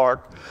and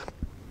Clark.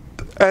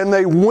 And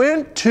they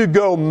went to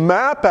go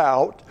map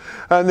out,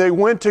 and they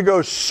went to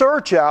go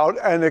search out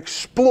and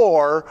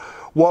explore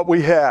what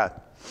we had.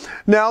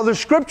 Now the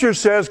scripture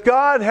says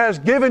God has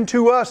given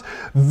to us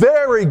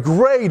very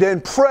great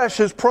and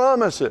precious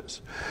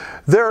promises.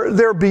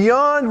 They're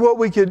beyond what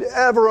we could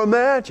ever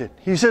imagine.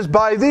 He says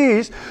by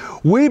these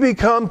we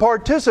become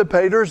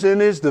participators in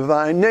His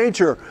divine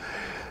nature.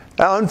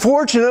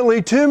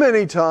 Unfortunately, too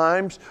many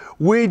times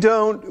we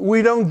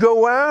don't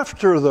go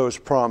after those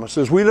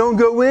promises. We don't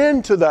go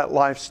into that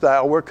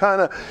lifestyle. We're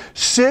kind of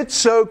sit,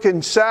 soak,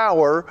 and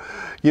sour,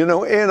 in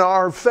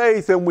our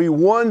faith, and we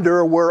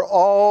wonder where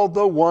all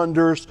the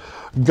wonders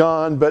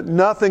gone. But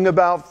nothing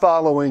about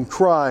following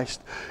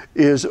Christ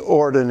is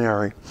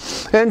ordinary.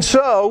 And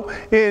so,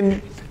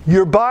 in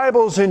your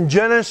Bibles in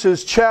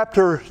Genesis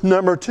chapter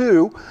number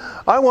 2,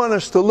 I want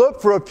us to look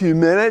for a few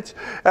minutes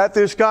at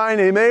this guy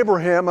named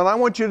Abraham, and I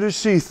want you to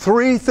see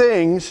 3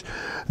 things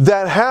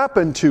that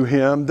happened to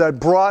him that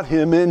brought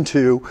him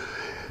into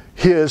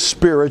his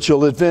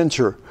spiritual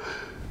adventure.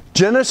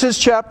 Genesis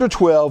chapter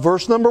 12,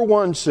 verse number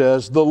 1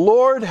 says, the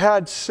Lord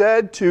had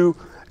said to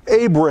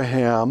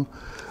Abraham,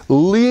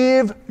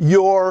 leave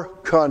your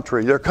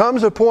country. There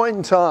comes a point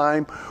in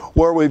time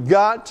where we've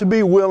got to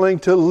be willing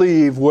to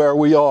leave where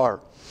we are.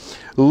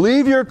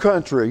 Leave your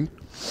country,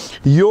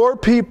 your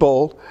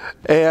people,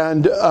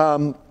 and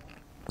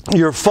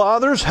your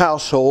father's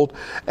household,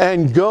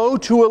 and go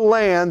to a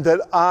land that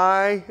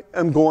I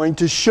am going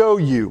to show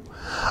you.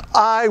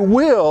 I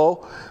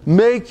will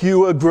make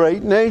you a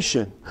great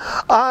nation.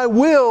 I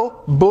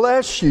will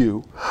bless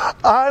you.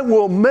 I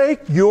will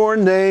make your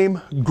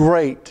name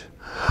great.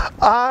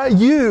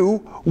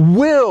 You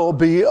will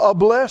be a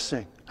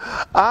blessing.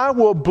 I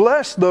will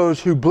bless those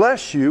who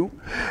bless you,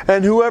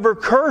 and whoever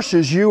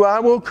curses you, I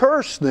will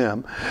curse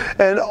them.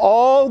 And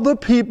all the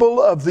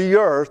people of the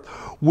earth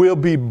will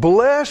be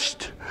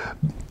blessed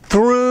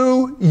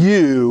through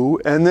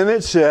you. And then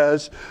it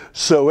says,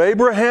 so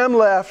Abraham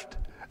left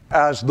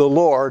as the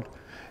Lord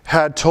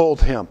had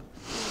told him.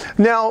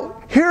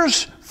 Now,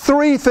 here's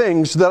 3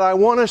 things that I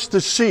want us to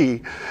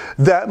see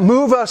that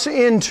move us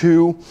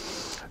into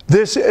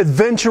this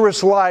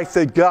adventurous life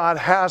that God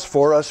has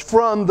for us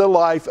from the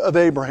life of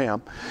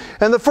Abraham.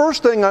 And the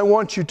first thing I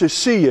want you to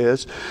see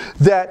is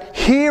that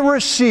he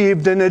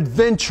received an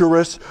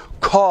adventurous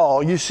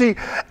call. You see,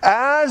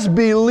 as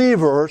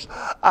believers,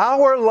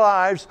 our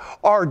lives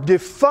are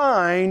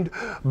defined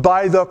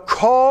by the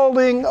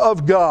calling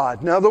of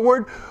God. Now, the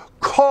word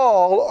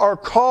call or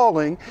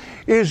calling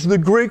is the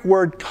Greek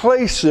word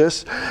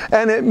klesis,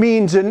 and it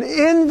means an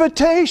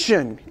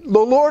invitation. The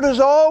Lord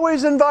is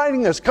always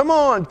inviting us. Come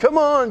on, come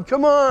on,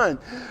 come on.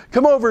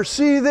 Come over,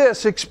 see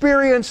this,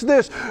 experience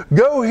this.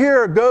 Go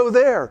here, go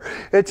there.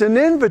 It's an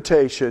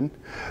invitation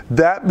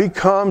that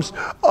becomes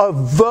a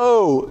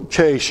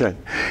vocation.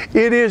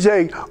 It is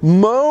a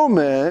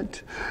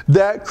moment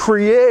that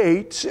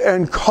creates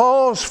and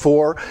calls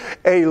for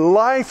a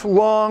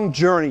lifelong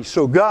journey.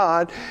 So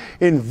God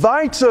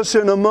invites us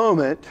in a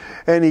moment,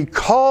 and He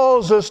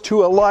calls us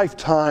to a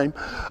lifetime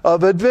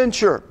of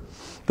adventure.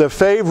 The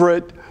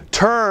favorite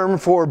term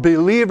for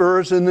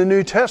believers in the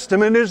New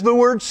Testament is the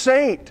word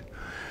saint.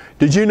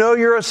 Did you know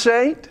you're a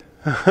saint?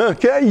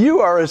 Okay, you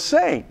are a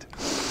saint.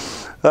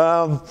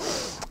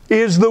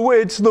 It's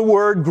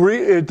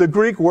the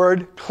Greek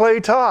word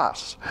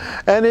kletos,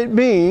 and it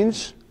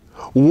means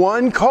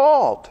one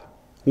called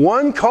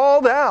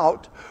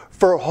out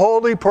for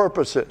holy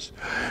purposes.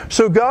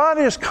 So God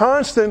is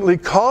constantly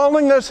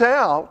calling us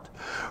out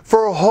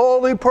for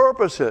holy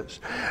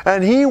purposes,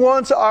 and He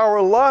wants our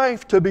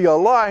life to be a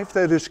life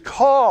that is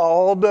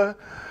called,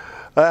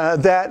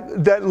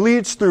 that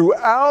leads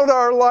throughout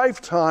our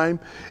lifetime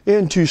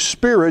into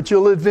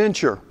spiritual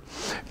adventure.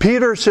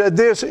 Peter said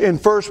this in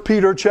 1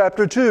 Peter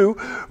chapter 2,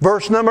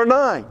 verse number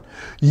 9.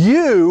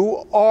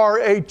 You are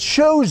a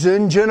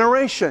chosen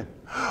generation,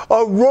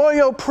 a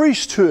royal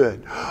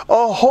priesthood,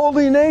 a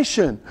holy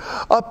nation,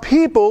 a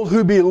people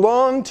who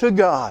belong to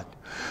God,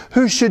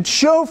 who should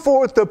show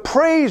forth the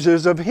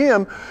praises of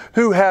Him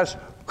who has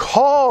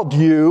called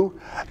you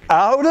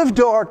out of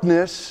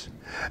darkness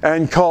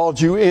and called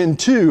you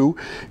into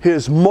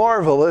His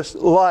marvelous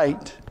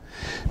light.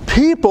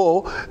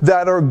 People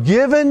that are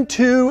given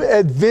to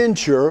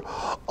adventure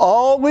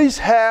always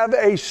have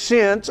a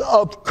sense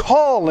of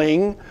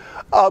calling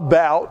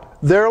about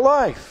their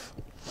life.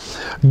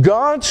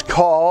 God's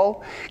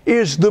call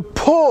is the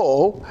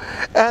pull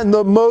and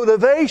the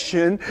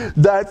motivation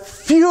that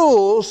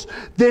fuels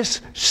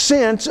this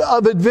sense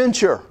of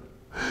adventure.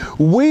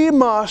 We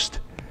must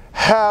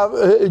have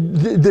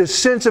this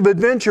sense of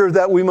adventure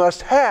that we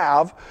must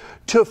have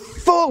to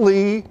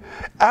fully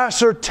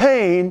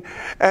ascertain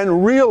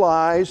and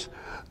realize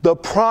the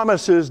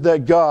promises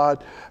that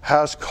God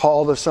has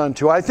called us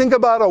unto. I think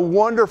about a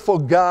wonderful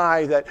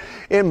guy that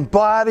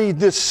embodied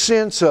this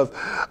sense of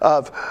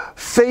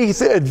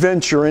faith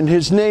adventure, and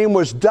his name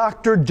was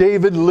Dr.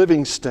 David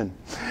Livingstone.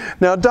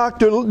 Now,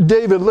 Dr.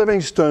 David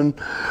Livingstone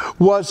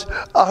was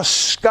a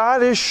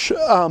Scottish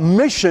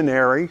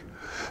missionary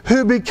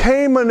who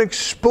became an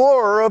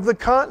explorer of the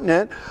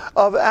continent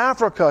of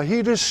Africa.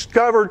 He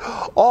discovered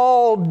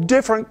all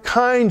different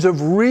kinds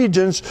of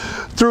regions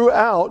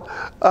throughout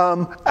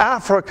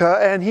Africa,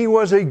 and he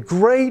was a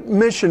great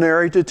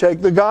missionary to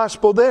take the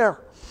gospel there.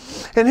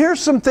 And here's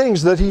some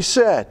things that he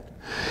said.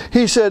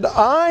 He said,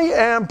 I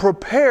am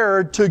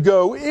prepared to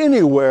go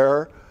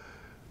anywhere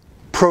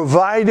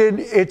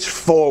provided it's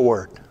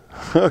forward.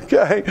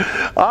 Okay,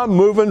 I'm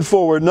moving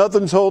forward.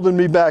 Nothing's holding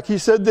me back. He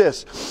said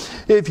this,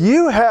 if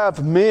you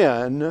have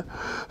men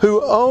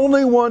who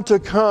only want to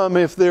come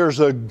if there's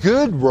a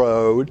good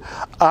road,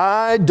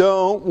 I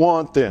don't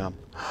want them.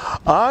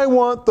 I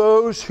want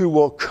those who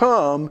will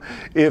come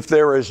if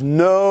there is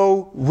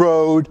no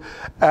road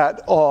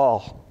at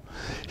all.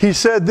 He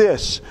said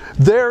this,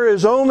 there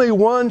is only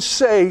one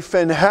safe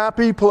and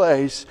happy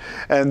place,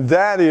 and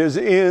that is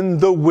in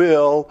the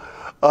will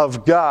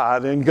of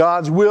God. And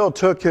God's will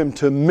took him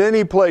to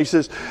many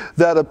places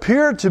that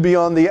appeared to be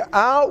on the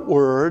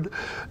outward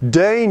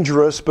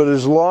dangerous, but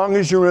as long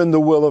as you're in the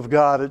will of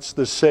God, it's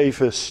the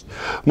safest,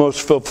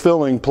 most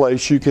fulfilling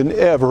place you can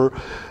ever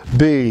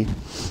be.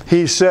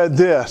 He said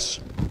this,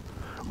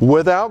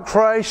 without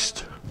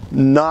Christ,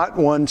 not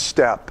one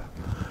step.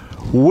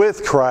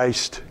 With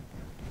Christ,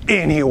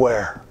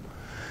 anywhere.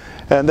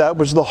 And that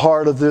was the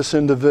heart of this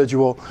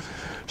individual.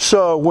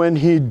 So when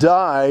he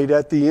died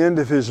at the end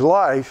of his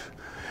life,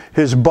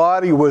 his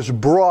body was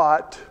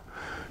brought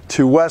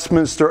to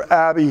Westminster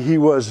Abbey. He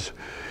was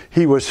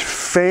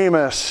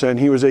famous, and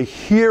he was a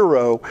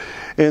hero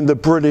in the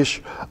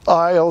British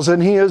Isles,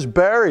 and he is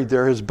buried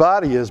there. His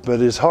body is, but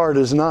his heart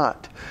is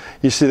not.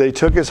 You see, they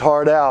took his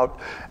heart out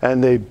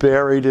and they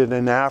buried it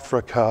in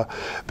Africa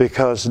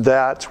because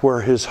that's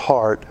where his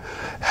heart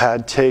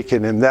had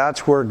taken him.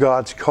 That's where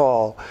God's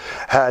call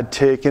had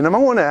taken him. I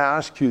want to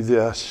ask you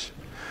this.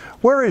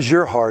 Where is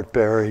your heart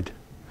buried?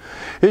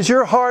 Is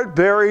your heart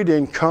buried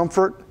in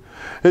comfort?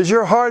 Is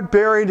your heart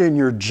buried in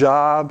your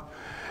job?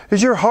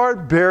 Is your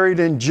heart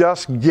buried in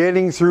just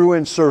getting through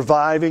and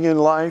surviving in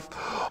life?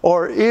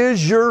 Or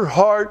is your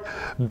heart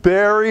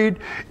buried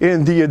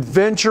in the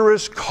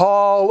adventurous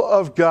call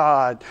of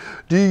God?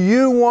 Do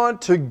you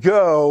want to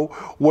go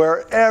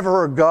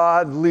wherever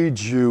God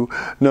leads you,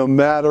 no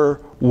matter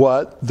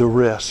what the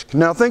risk?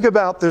 Now think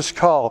about this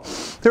call.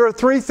 There are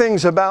three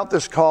things about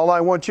this call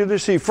I want you to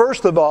see.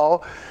 First of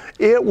all,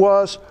 it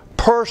was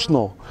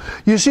personal.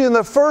 You see, in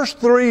the first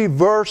three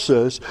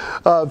verses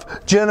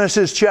of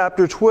Genesis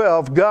chapter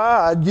 12,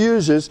 God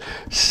uses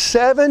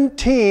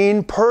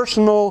 17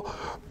 personal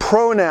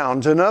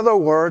pronouns. In other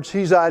words,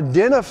 He's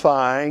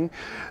identifying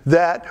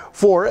that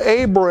for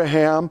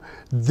Abraham,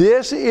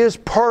 this is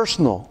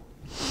personal.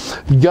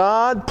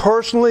 God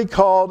personally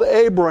called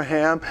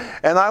Abraham,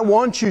 and I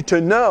want you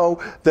to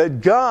know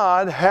that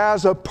God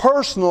has a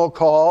personal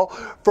call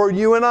for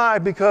you and I,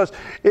 because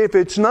if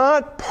it's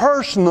not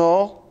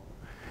personal,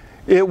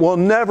 it will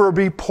never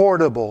be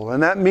portable,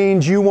 and that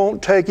means you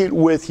won't take it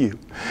with you.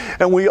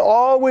 And we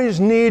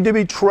always need to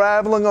be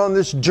traveling on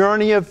this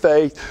journey of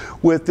faith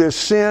with this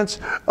sense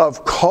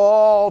of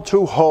call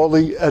to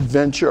holy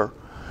adventure.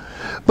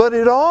 But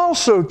it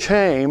also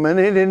came and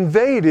it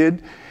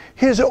invaded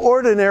his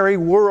ordinary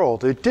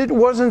world. It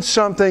wasn't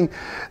something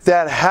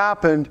that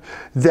happened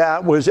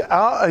that was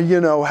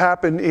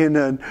happened in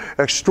an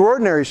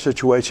extraordinary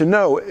situation.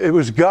 No, it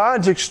was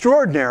God's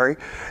extraordinary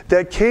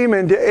that came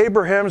into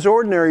Abraham's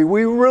ordinary.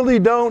 We really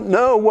don't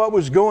know what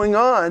was going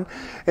on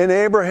in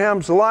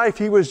Abraham's life.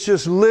 He was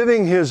just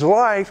living his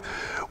life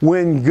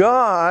when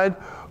God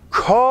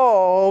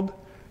called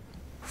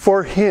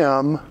for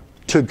him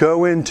to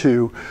go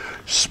into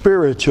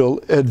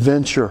spiritual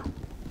adventure.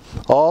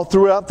 All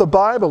throughout the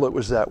Bible it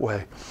was that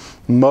way.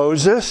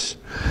 Moses,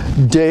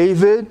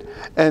 David,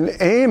 and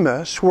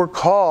Amos were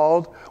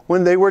called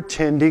when they were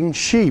tending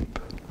sheep.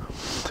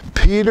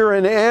 Peter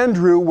and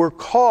Andrew were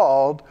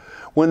called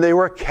when they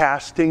were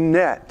casting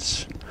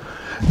nets.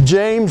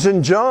 James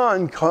and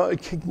John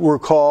were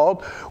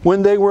called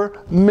when they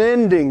were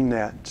mending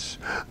nets.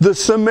 The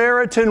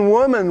Samaritan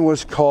woman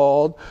was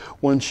called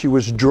when she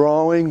was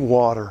drawing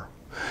water.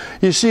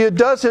 You see, it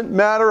doesn't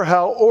matter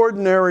how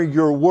ordinary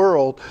your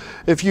world.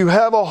 If you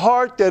have a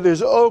heart that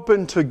is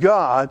open to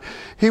God,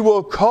 He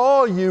will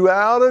call you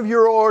out of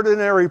your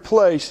ordinary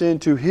place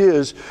into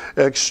His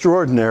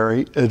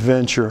extraordinary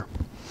adventure.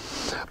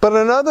 But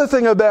another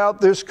thing about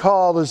this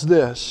call is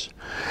this.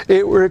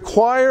 It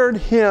required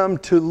him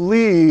to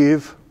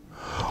leave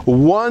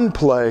one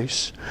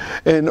place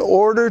in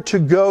order to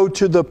go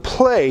to the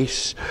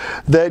place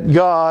that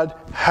God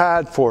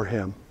had for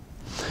him.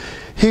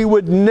 He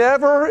would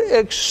never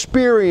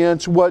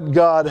experience what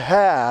God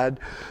had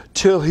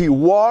till he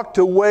walked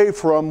away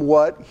from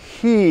what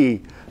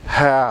he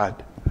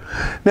had.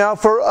 Now,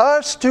 for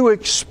us to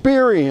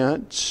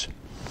experience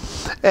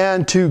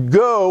and to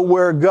go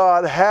where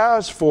God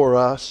has for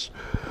us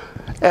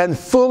and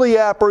fully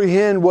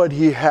apprehend what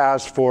He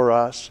has for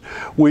us,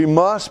 we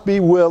must be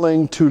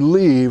willing to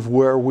leave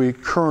where we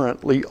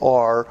currently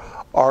are,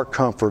 our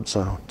comfort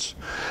zones.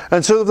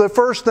 And so the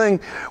first thing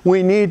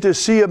we need to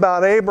see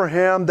about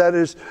Abraham that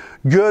is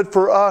good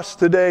for us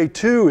today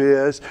too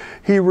is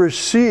he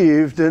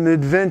received an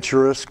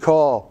adventurous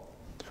call.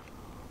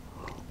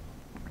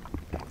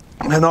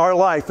 And our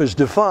life is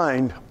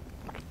defined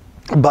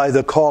by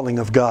the calling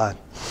of God.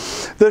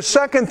 The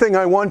second thing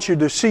I want you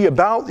to see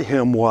about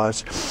him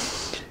was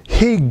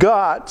he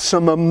got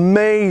some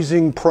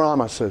amazing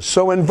promises.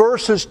 So in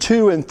verses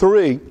 2 and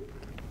 3,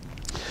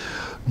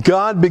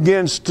 God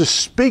begins to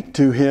speak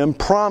to him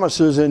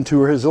promises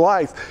into his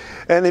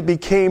life. And it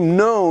became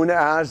known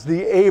as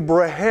the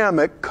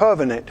Abrahamic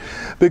covenant.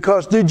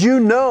 Because did you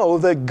know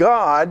that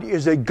God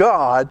is a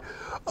God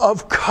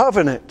of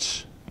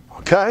covenants?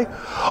 Okay?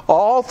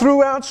 All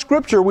throughout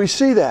Scripture we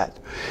see that.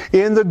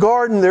 In the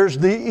garden there's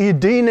the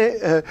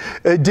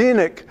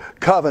Edenic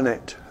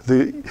covenant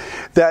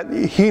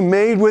that He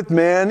made with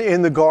man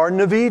in the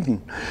Garden of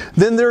Eden.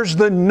 Then there's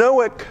the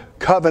Noahic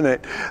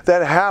covenant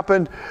that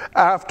happened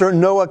after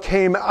Noah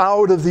came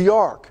out of the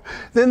ark.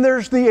 Then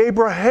there's the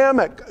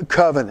Abrahamic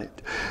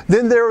covenant.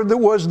 Then there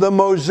was the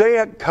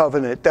Mosaic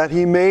covenant that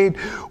He made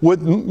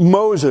with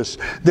Moses.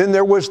 Then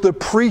there was the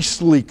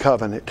priestly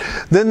covenant.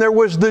 Then there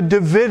was the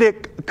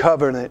Davidic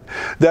covenant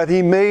that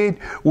He made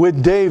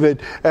with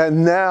David.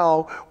 And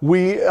now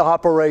we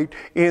operate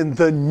in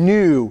the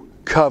new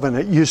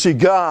covenant. You see,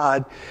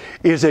 God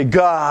is a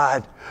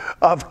God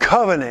of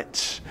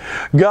covenants.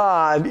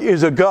 God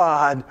is a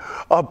God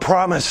of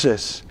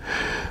promises.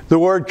 The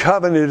word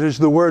covenant is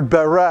the word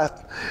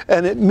bereth,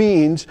 and it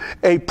means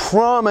a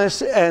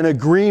promise and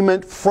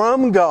agreement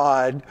from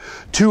God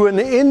to an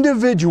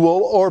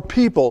individual or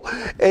people,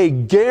 a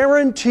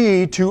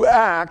guarantee to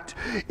act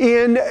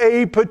in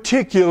a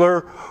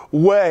particular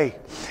way.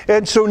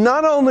 And so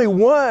not only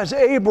was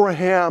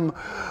Abraham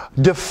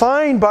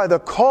defined by the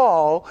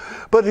call,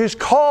 but his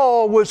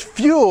call was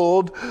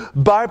fueled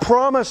by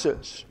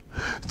promises.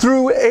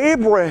 Through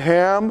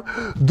Abraham,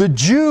 the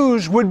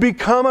Jews would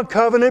become a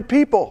covenant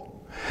people.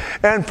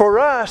 And for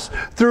us,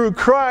 through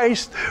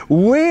Christ,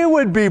 we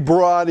would be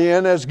brought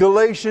in, as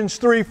Galatians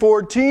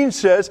 3:14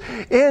 says,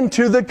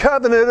 into the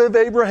covenant of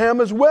Abraham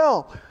as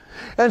well.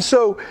 And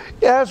so,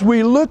 as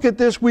we look at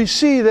this, we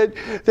see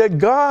that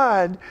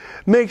God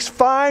makes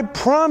 5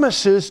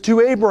 promises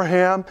to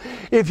Abraham.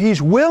 If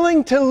he's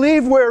willing to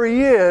leave where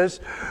he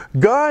is,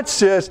 God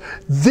says,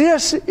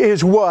 this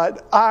is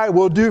what I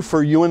will do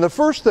for you. And the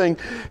first thing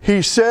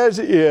He says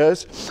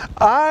is,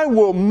 I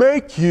will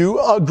make you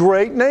a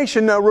great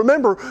nation. Now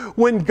remember,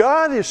 when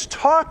God is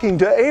talking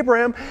to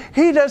Abraham,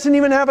 he doesn't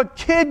even have a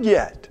kid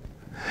yet.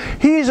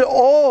 He's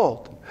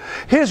old.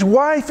 His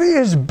wife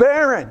is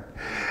barren.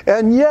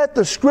 And yet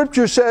the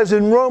Scripture says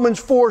in Romans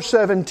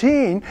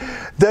 4:17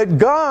 that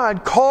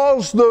God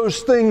calls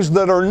those things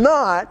that are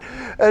not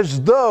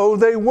as though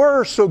they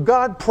were. So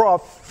God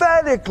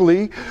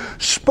prophetically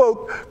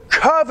spoke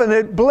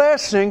covenant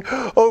blessing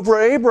over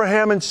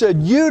Abraham and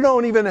said, you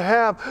don't even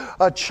have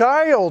a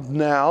child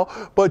now,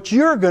 but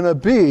you're going to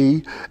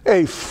be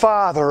a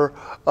father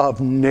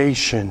of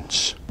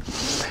nations.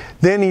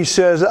 Then he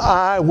says,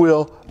 I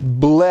will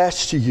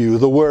bless you.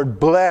 The word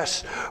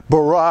bless,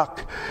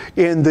 barak,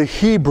 in the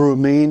Hebrew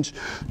means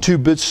to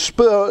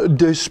bestow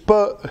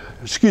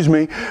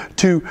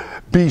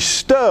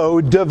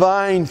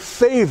divine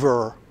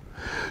favor,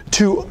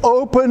 to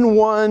open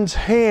one's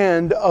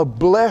hand of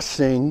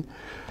blessing,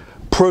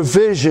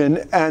 provision,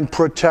 and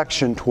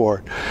protection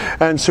toward.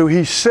 And so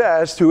he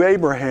says to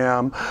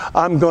Abraham,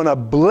 I'm going to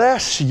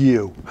bless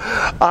you.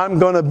 I'm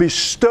going to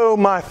bestow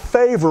my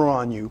favor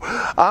on you.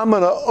 I'm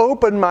going to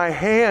open my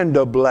hand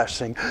of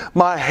blessing,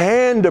 my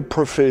hand of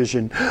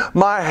provision,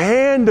 my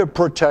hand of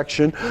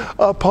protection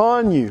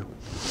upon you.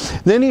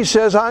 Then he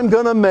says, I'm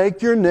going to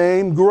make your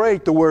name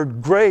great. The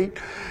word great,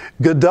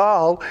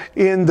 Gadal,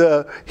 in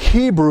the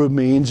Hebrew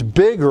means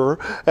bigger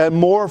and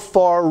more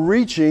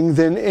far-reaching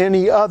than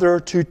any other,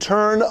 to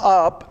turn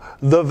up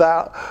the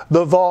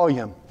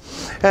volume.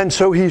 And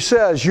so he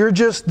says, you're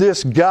just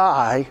this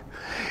guy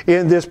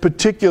in this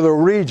particular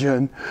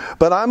region,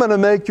 but I'm going to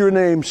make your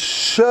name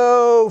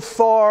so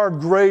far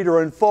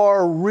greater and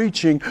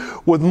far-reaching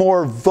with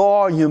more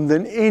volume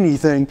than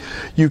anything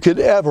you could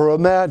ever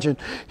imagine.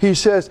 He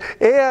says,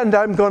 and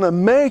I'm going to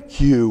make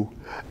you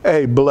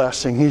a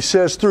blessing. He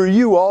says, through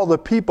you all the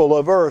people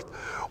of earth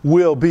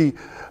will be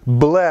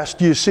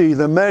blessed. You see,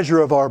 the measure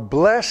of our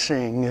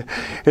blessing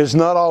is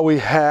not all we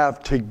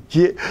have to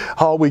get,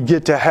 all we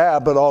get to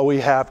have, but all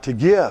we have to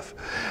give.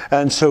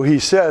 And so he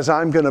says,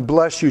 I'm going to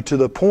bless you to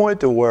the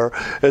point to where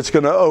it's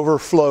going to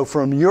overflow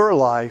from your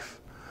life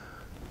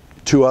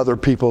to other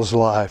people's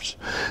lives.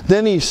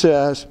 Then he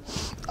says,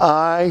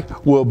 I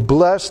will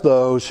bless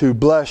those who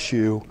bless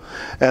you,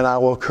 and I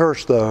will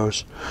curse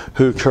those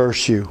who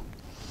curse you.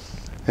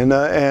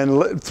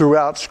 And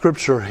throughout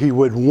Scripture, he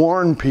would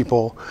warn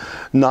people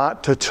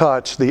not to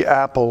touch the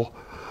apple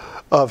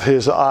of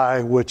his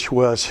eye, which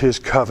was his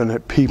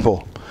covenant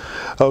people.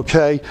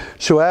 Okay?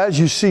 So as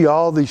you see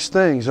all these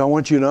things, I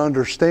want you to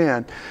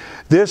understand,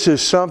 this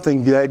is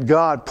something that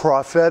God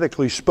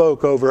prophetically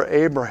spoke over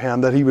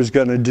Abraham that he was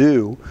going to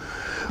do.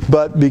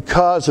 But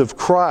because of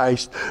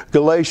Christ,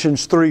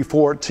 Galatians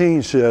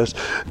 3:14 says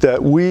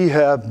that we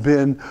have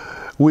been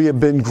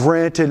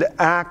granted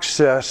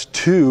access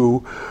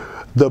to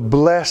the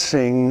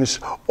blessings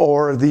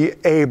or the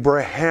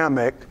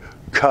Abrahamic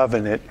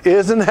covenant.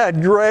 Isn't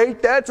that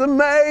great? That's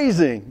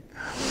amazing.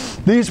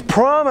 These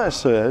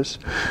promises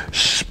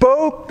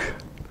spoke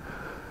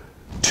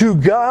to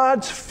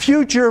God's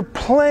future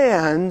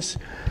plans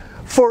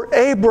for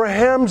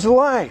Abraham's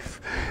life.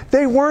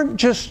 They weren't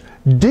just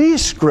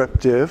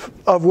descriptive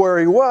of where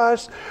he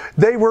was,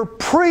 they were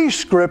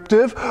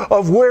prescriptive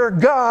of where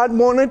God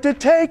wanted to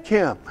take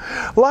him.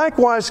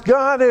 Likewise,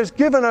 God has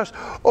given us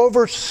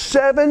over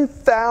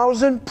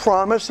 7,000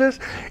 promises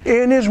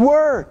in His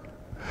Word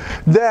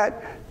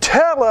that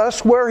tell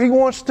us where He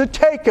wants to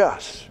take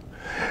us,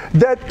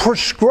 that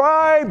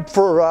prescribe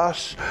for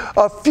us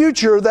a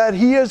future that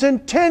He has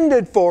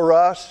intended for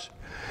us.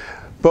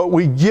 But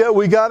we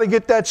got to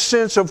get that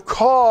sense of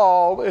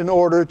call in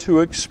order to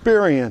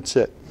experience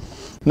it.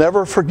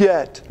 Never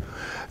forget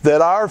that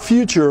our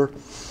future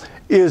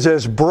is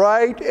as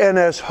bright and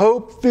as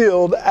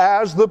hope-filled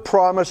as the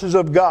promises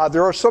of God.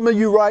 There are some of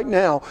you right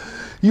now,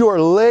 you are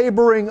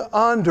laboring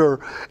under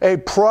a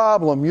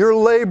problem. You're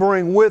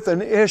laboring with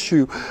an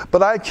issue.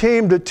 But I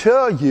came to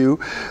tell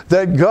you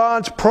that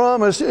God's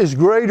promise is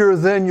greater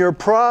than your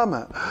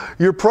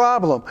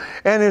problem.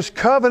 And His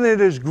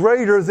covenant is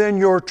greater than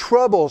your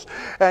troubles.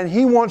 And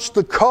He wants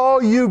to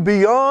call you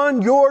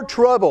beyond your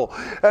trouble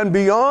and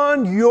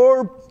beyond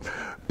your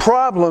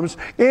problems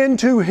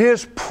into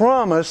His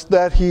promise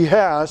that He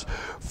has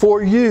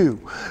for you.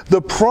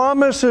 The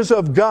promises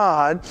of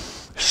God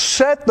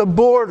set the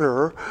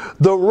border,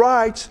 the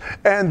rights,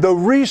 and the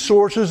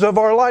resources of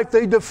our life.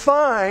 They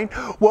define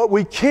what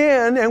we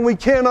can and we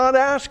cannot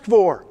ask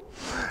for.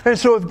 And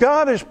so if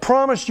God has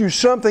promised you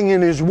something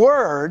in His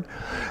Word,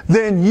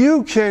 then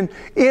you can,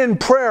 in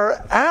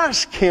prayer,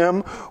 ask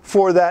Him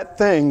for that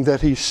thing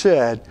that He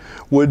said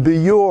would be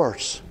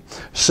yours.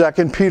 2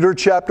 Peter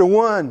chapter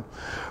 1.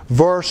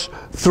 Verse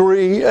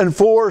 3 and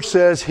 4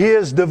 says,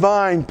 His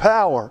divine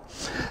power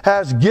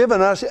has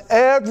given us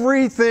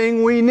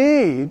everything we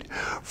need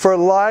for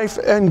life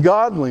and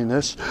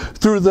godliness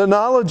through the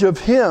knowledge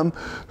of Him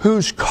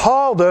who's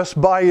called us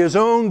by His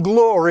own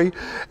glory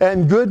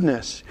and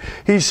goodness.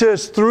 He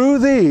says, through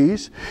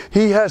these,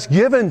 He has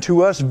given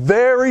to us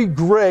very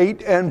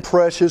great and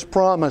precious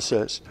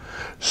promises,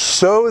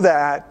 so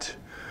that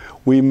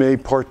we may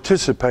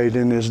participate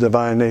in His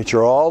divine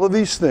nature. All of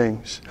these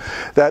things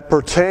that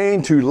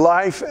pertain to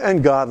life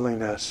and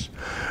godliness,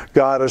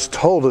 God has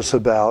told us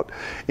about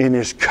in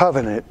His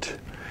covenant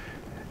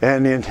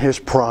and in His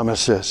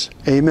promises.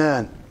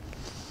 Amen.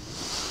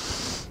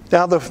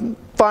 Now the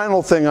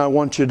final thing I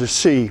want you to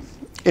see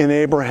in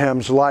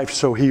Abraham's life,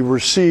 so he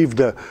received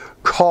a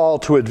call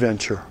to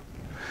adventure.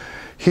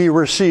 He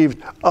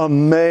received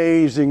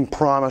amazing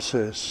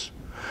promises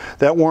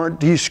that weren't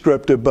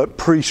descriptive but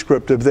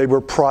prescriptive. They were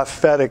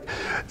prophetic,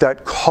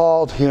 that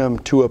called him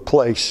to a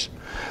place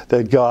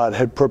that God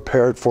had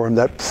prepared for him,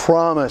 that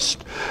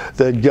promised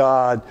that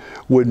God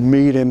would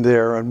meet him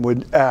there and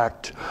would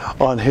act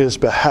on his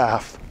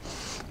behalf.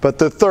 But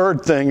the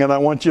third thing, and I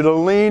want you to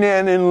lean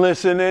in and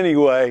listen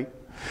anyway,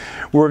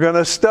 we're going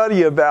to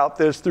study about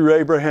this through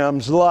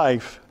Abraham's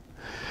life.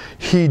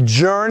 He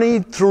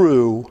journeyed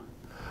through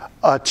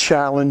a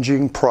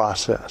challenging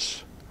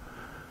process.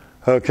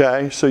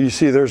 Okay, so you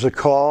see there's a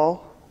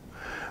call,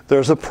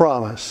 there's a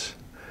promise,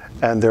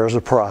 and there's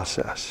a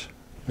process.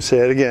 I'll say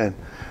it again.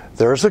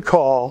 There's a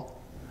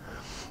call,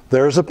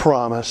 there's a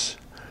promise,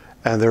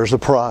 and there's a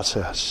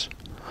process.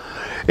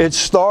 It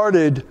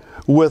started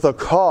with a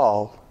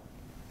call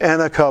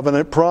and a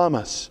covenant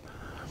promise.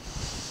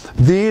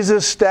 These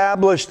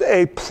established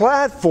a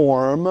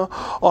platform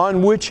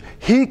on which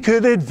he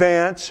could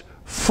advance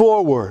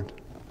forward.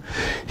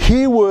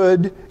 He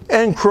would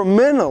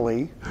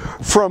incrementally,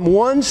 from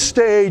one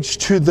stage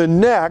to the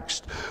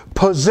next,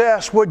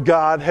 possess what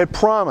God had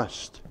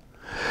promised.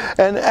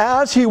 And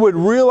as he would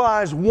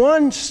realize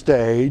one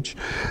stage,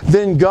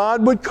 then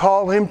God would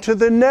call him to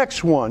the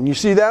next one. You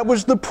see, that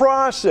was the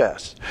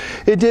process.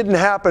 It didn't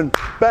happen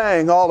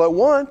bang all at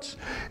once.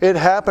 It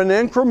happened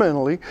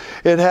incrementally.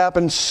 It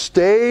happened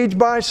stage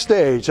by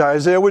stage.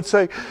 Isaiah would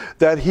say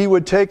that he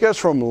would take us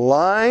from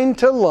line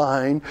to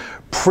line,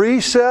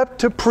 precept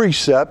to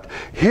precept,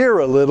 here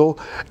a little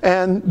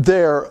and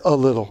there a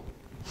little.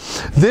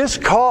 This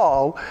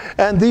call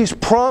and these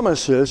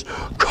promises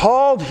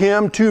called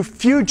him to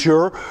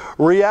future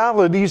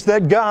realities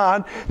that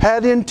God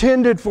had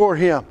intended for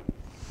him.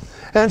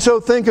 And so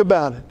think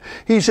about it.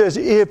 He says,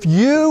 if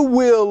you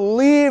will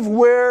leave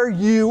where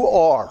you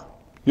are,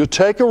 you'll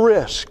take a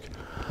risk.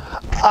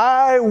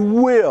 I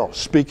will,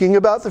 speaking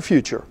about the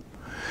future,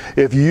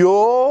 if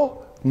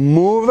you'll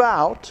move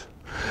out,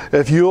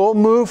 if you'll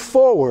move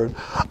forward,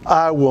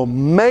 I will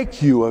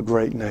make you a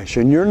great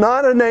nation. You're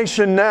not a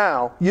nation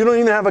now. You don't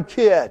even have a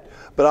kid,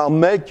 but I'll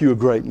make you a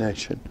great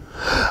nation.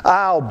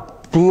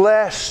 I'll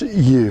bless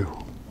you.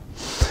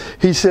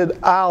 He said,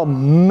 I'll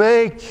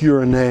make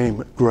your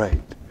name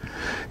great.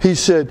 He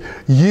said,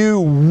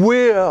 you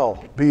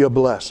will be a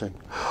blessing.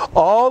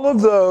 All of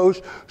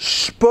those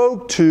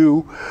spoke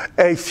to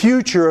a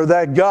future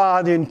that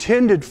God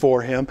intended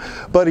for him,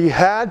 but he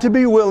had to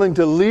be willing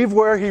to leave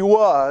where he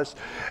was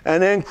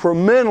and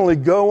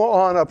incrementally go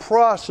on a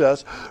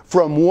process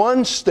from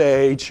one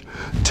stage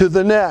to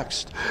the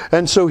next.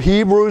 And so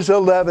Hebrews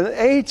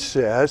 11:8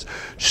 says,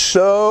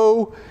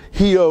 so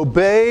he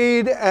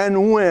obeyed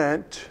and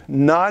went,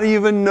 not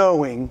even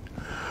knowing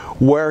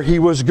where he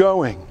was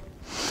going.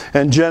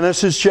 And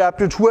Genesis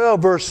chapter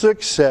 12 verse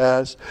 6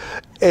 says,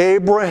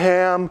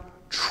 Abraham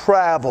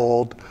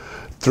traveled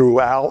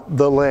throughout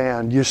the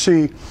land. You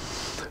see,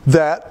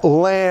 that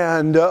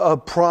land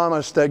of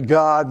promise that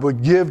God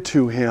would give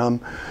to him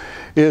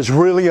is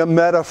really a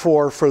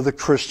metaphor for the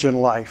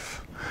Christian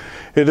life.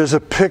 It is a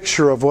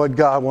picture of what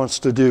God wants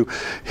to do.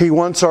 He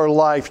wants our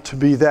life to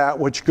be that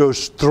which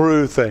goes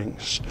through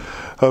things.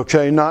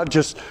 Okay, not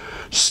just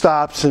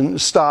stop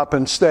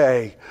and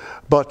stay,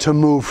 but to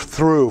move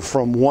through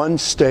from one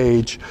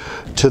stage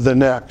to the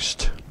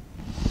next.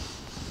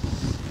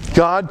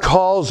 God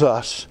calls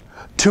us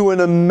to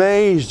an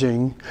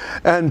amazing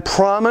and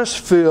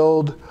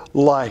promise-filled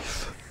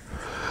life.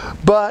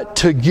 But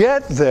to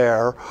get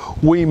there,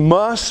 we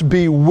must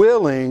be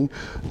willing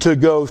to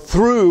go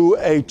through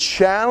a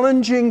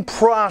challenging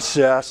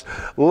process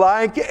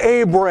like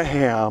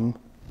Abraham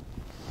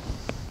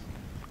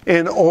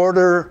in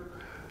order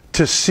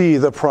to see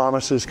the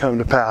promises come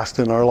to pass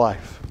in our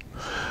life.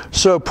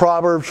 So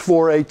Proverbs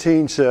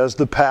 4:18 says,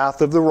 the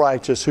path of the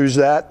righteous, who's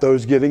that?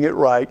 Those getting it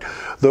right,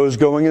 those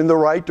going in the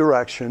right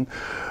direction.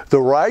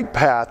 The right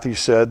path, he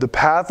said, the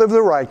path of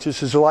the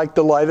righteous is like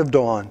the light of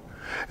dawn.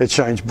 It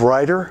shines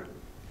brighter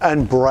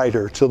and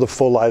brighter till the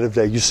full light of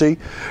day. You see,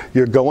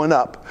 you're going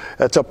up.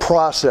 That's a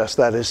process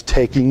that is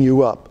taking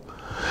you up.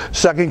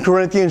 2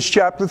 Corinthians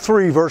chapter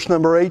 3, verse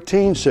number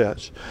 18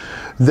 says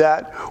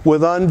that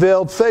with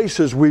unveiled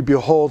faces we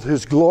behold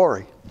his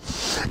glory.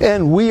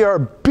 And we are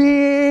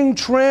being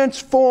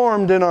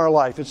transformed in our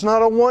life. It's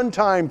not a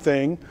one-time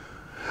thing,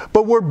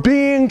 but we're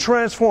being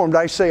transformed.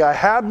 I say, I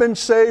have been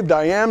saved,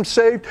 I am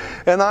saved,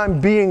 and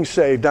I'm being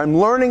saved. I'm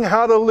learning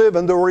how to live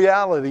in the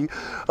reality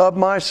of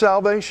my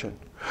salvation.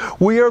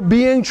 We are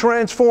being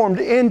transformed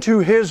into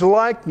his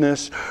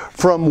likeness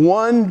from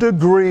one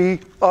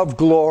degree of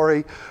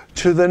glory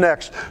to the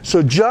next.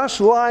 So just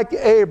like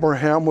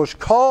Abraham was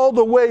called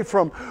away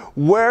from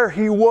where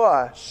he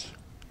was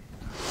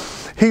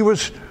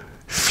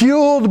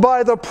fueled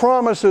by the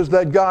promises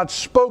that God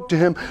spoke to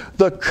him,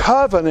 the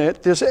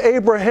covenant, this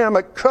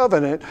Abrahamic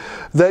covenant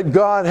that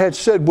God had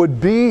said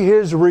would be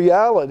his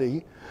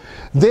reality.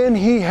 Then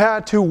he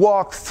had to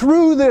walk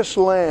through this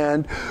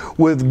land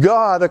with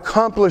God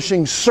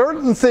accomplishing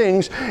certain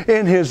things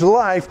in his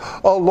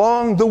life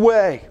along the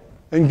way.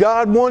 And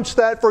God wants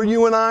that for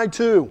you and I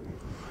too.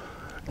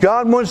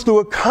 God wants to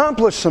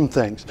accomplish some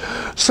things,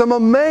 some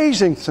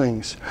amazing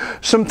things,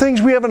 some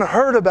things we haven't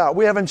heard about,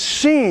 we haven't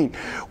seen,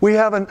 we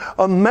haven't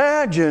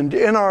imagined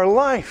in our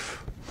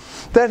life.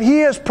 that He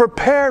has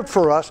prepared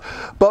for us,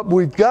 but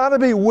we've got to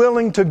be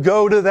willing to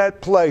go to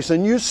that place.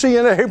 And you see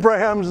in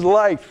Abraham's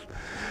life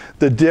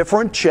the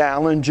different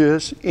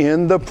challenges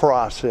in the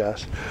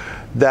process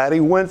that he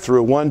went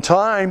through. One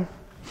time,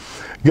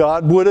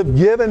 God would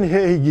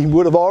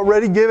have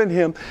already given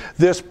him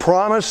this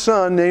promised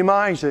son named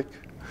Isaac.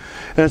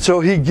 And so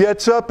he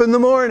gets up in the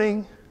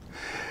morning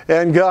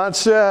and God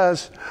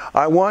says,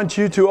 I want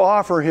you to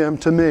offer him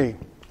to me.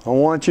 I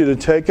want you to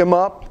take him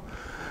up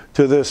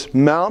to this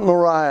Mount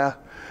Moriah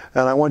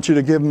and I want you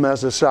to give him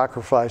as a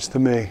sacrifice to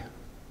me.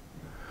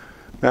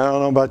 Now, I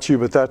don't know about you,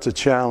 but that's a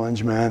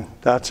challenge, man.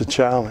 That's a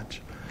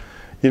challenge.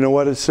 You know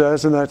what it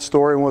says in that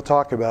story? And we'll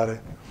talk about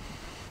it.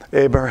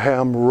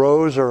 Abraham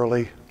rose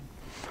early,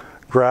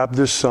 grabbed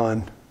his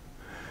son,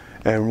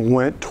 and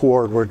went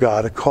toward where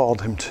God had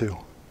called him to.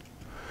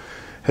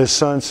 His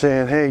son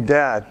saying, hey,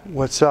 Dad,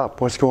 what's up?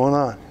 What's going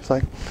on? He's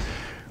like,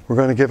 we're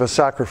going to give a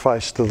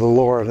sacrifice to the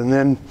Lord. And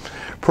then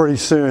pretty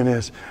soon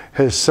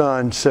his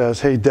son says,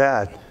 hey,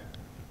 Dad,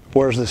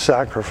 where's the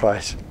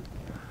sacrifice?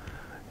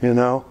 You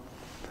know?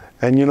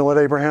 And you know what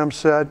Abraham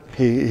said?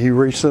 He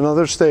reached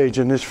another stage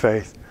in his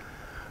faith.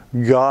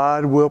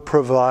 God will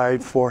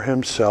provide for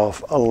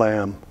himself a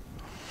lamb.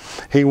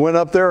 He went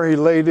up there, he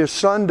laid his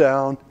son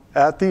down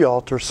at the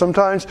altar.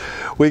 Sometimes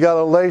we got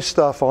to lay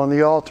stuff on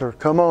the altar.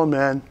 Come on,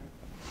 man.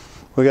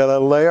 We got to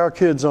lay our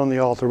kids on the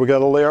altar. We got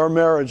to lay our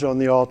marriage on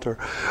the altar.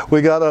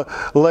 We got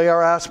to lay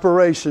our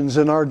aspirations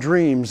and our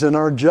dreams and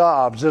our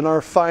jobs and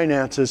our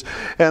finances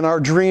and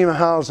our dream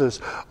houses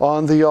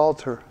on the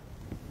altar.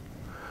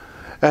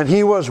 And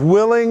he was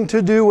willing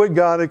to do what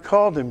God had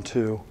called him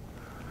to.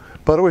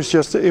 But it was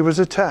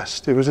a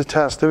test. It was a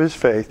test of his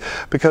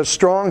faith. Because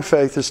strong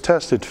faith is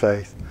tested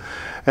faith.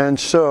 And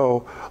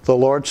so the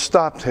Lord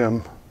stopped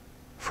him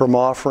from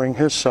offering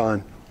his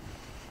son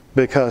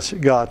because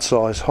God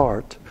saw his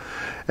heart.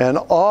 And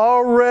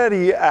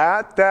already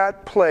at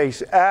that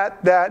place,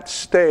 at that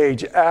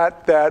stage,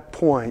 at that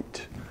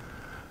point,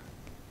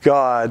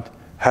 God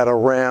had a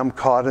ram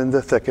caught in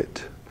the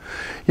thicket.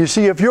 You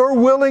see, if you're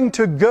willing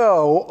to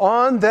go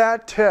on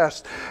that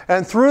test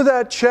and through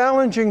that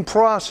challenging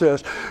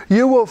process,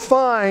 you will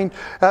find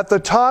at the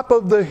top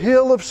of the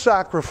hill of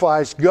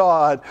sacrifice,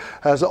 God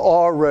has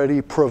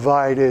already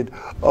provided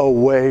a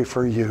way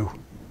for you.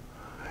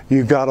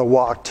 You got to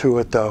walk to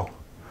it, though.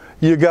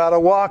 You got to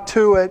walk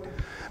to it.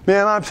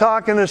 Man, I'm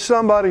talking to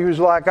somebody who's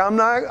like, I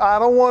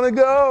don't want to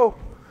go.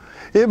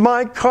 It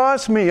might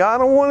cost me. I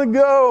don't want to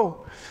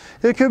go.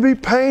 It could be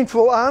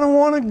painful. I don't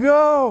want to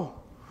go.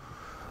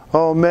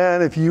 Oh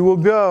man, if you will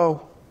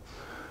go,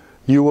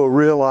 you will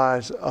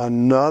realize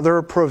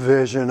another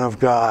provision of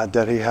God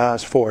that He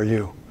has for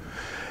you.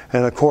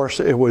 And of course,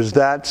 it was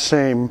that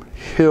same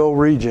hill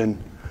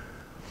region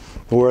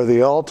where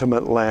the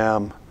ultimate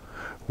lamb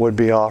would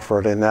be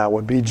offered, and that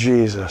would be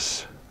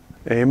Jesus.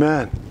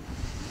 Amen.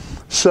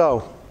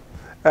 So,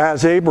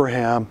 as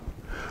Abraham,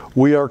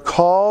 we are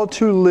called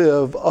to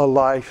live a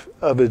life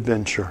of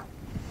adventure.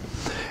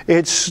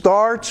 It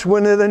starts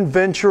with an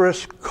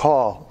adventurous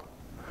call.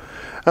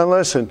 And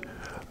listen,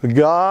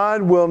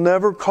 God will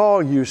never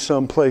call you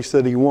someplace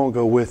that He won't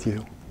go with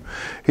you.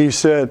 He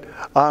said,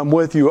 I'm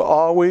with you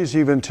always,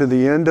 even to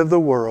the end of the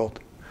world.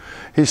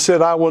 He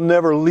said, I will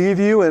never leave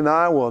you and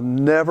I will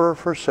never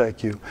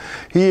forsake you.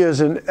 He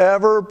is an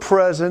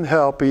ever-present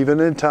help,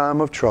 even in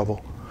time of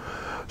trouble.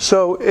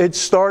 So it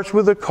starts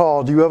with a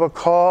call. Do you have a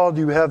call?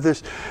 Do you have this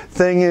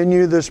thing in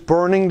you, this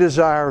burning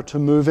desire to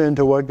move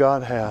into what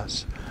God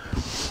has?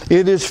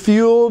 It is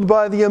fueled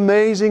by the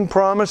amazing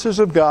promises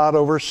of God,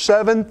 over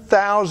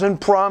 7,000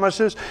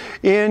 promises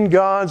in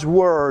God's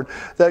Word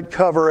that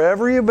cover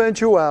every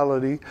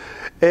eventuality,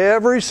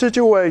 every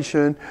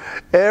situation,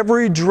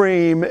 every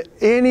dream,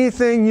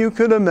 anything you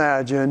could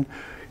imagine.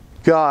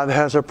 God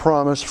has a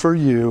promise for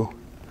you.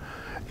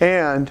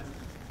 And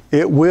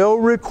it will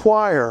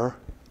require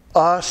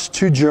us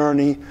to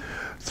journey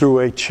through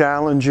a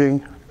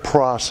challenging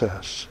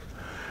process.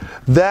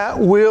 That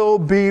will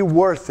be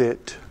worth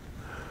it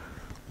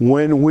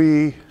when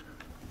we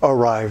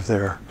arrive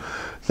there.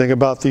 Think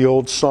about the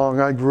old song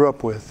I grew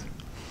up with.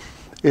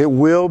 It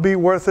will be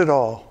worth it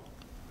all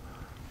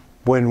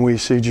when we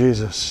see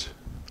Jesus.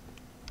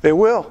 It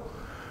will.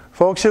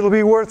 Folks, it'll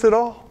be worth it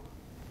all.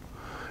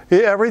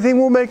 Everything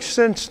will make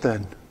sense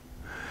then.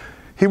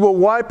 He will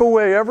wipe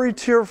away every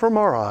tear from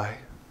our eye.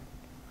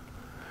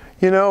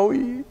 You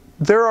know,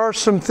 there are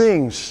some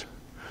things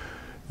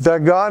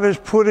that God has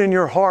put in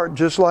your heart,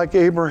 just like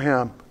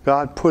Abraham.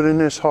 God put in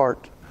his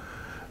heart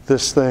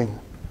this thing.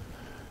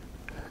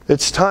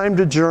 It's time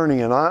to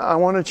journey, and I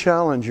want to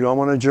challenge you. I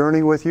want to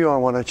journey with you. I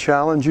want to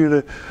challenge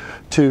you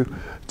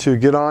to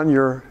get on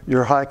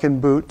your hiking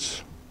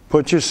boots.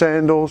 Put your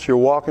sandals, your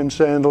walking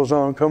sandals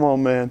on. Come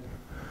on, man.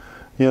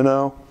 You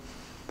know.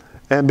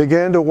 And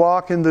begin to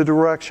walk in the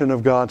direction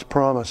of God's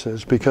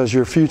promises, because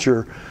your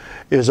future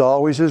is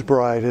always as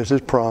bright as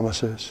His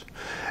promises.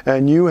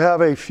 And you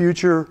have a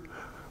future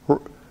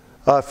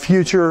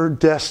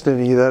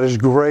destiny that is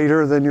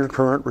greater than your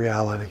current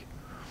reality.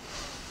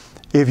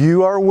 If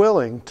you are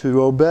willing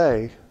to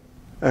obey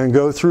and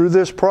go through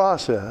this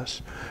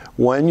process,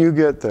 when you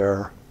get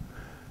there,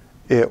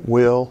 it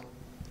will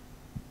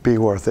be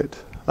worth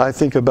it. I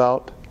think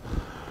about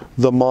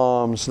the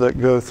moms that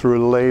go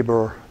through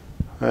labor,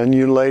 and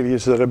you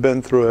ladies that have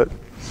been through it.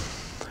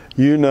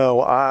 You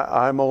know,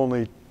 I'm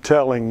only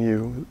telling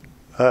you,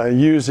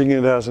 using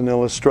it as an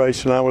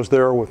illustration. I was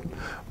there with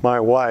my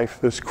wife.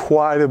 There's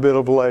quite a bit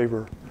of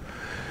labor.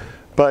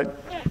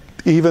 But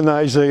even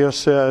Isaiah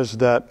says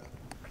that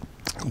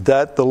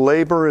the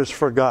labor is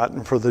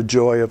forgotten for the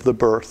joy of the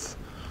birth.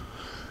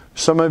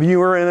 Some of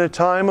you are in a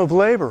time of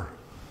labor.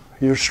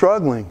 You're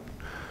struggling.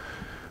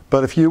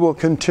 But if you will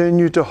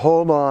continue to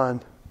hold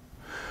on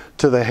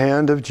to the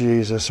hand of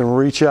Jesus and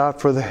reach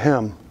out for the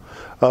hem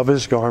of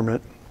His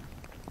garment,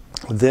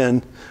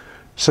 then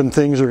some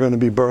things are going to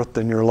be birthed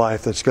in your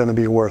life that's going to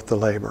be worth the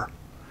labor.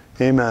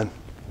 Amen.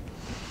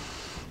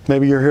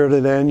 Maybe you're here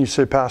today and you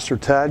say, Pastor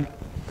Ted,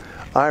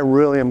 I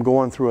really am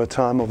going through a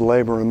time of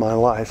labor in my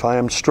life. I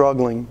am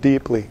struggling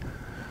deeply.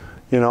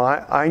 You know,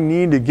 I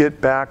need to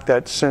get back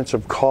that sense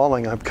of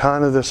calling. I've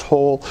kind of, this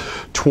whole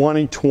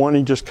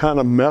 2020 just kind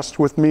of messed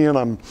with me, and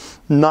I'm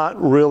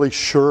not really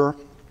sure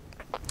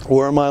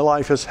where my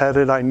life is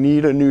headed. I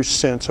need a new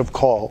sense of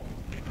call.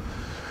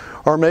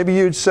 Or maybe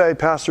you'd say,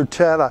 Pastor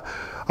Ted,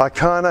 I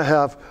kind of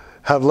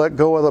have let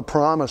go of the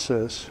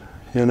promises,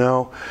 you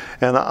know,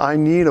 and I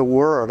need a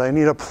word. I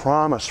need a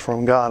promise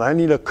from God. I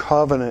need a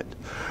covenant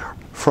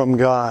from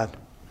God.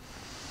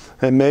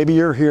 And maybe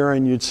you're here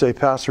and you'd say,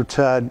 Pastor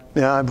Ted,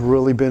 yeah, I've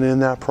really been in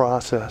that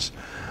process.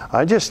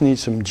 I just need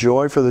some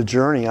joy for the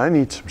journey. I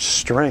need some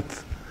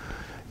strength,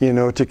 you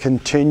know, to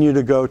continue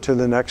to go to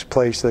the next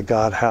place that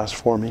God has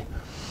for me.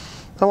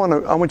 I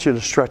want you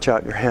to stretch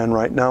out your hand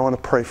right now. I want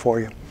to pray for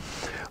you.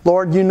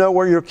 Lord, you know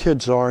where your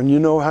kids are, and you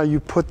know how you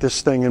put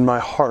this thing in my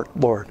heart,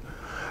 Lord,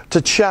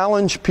 to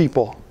challenge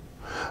people,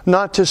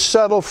 not to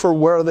settle for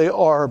where they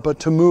are, but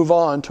to move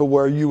on to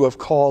where you have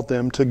called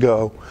them to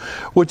go,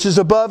 which is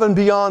above and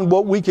beyond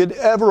what we could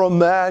ever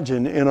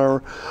imagine in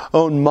our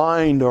own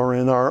mind or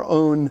in our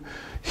own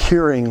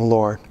hearing,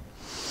 Lord.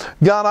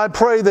 God, I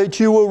pray that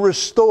you will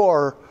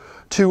restore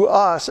to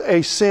us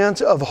a sense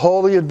of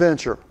holy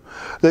adventure,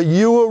 that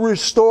you will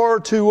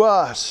restore to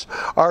us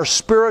our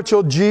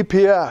spiritual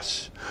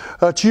GPS,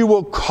 that you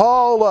will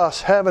call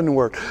us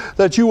heavenward,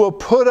 that you will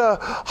put a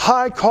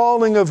high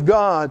calling of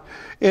God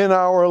in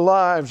our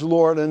lives,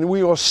 Lord, and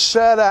we will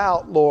set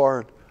out,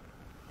 Lord,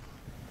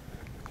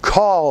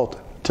 called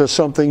to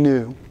something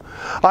new.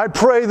 I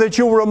pray that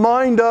you'll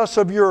remind us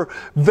of your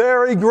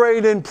very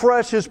great and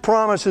precious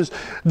promises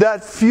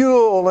that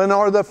fuel and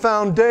are the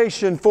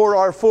foundation for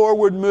our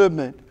forward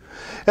movement.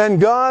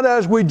 And God,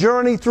 as we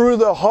journey through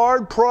the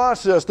hard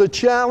process, the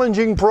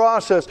challenging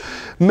process,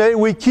 may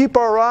we keep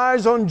our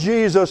eyes on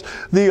Jesus,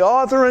 the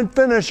author and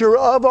finisher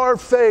of our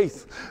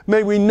faith.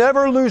 May we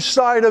never lose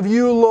sight of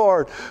you,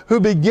 Lord, who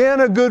began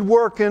a good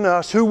work in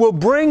us, who will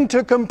bring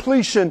to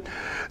completion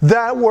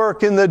that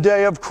work in the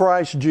day of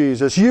Christ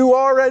Jesus. You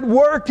are at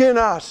work in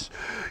us.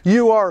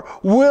 You are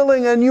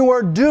willing and you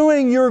are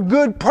doing your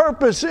good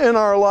purpose in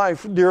our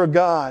life, dear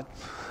God.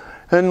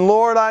 And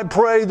Lord, I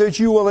pray that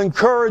you will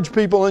encourage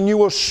people and you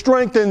will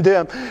strengthen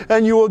them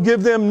and you will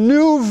give them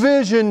new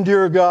vision,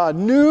 dear God,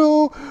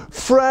 new,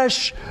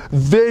 fresh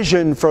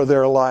vision for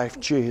their life,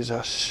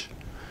 Jesus.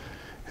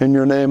 In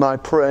your name I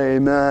pray,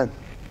 amen.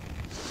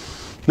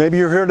 Maybe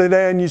you're here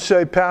today and you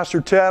say, Pastor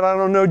Ted, I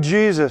don't know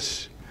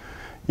Jesus.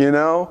 You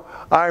know,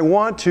 I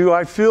want to,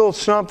 I feel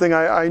something,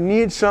 I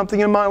need something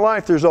in my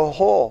life. There's a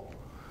hole.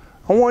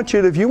 I want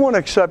you to, if you want to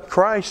accept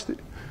Christ,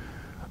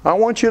 I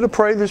want you to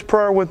pray this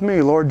prayer with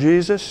me. Lord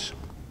Jesus,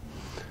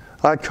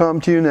 I come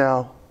to you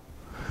now.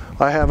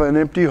 I have an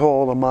empty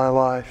hole in my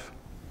life.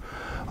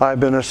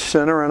 I've been a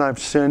sinner and I've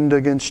sinned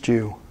against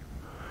you.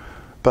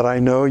 But I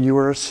know you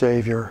are a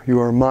Savior. You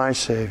are my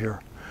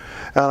Savior.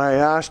 And I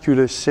ask you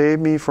to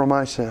save me from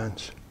my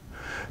sins,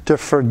 to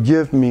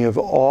forgive me of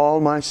all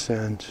my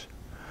sins,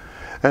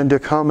 and to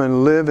come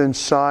and live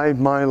inside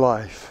my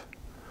life.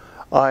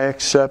 I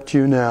accept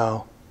you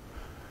now.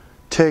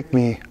 Take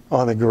me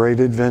on a great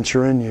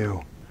adventure in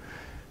you.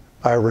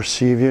 I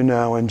receive you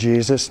now in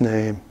Jesus'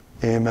 name.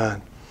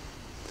 Amen.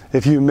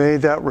 If you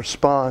made that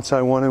response,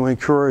 I want to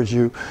encourage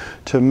you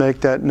to make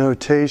that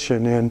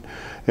notation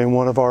in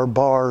one of our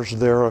bars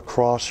there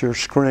across your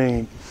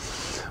screen.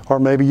 Or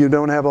maybe you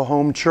don't have a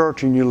home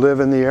church and you live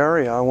in the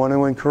area. I want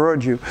to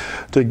encourage you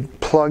to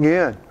plug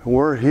in.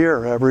 We're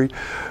here every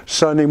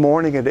Sunday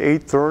morning at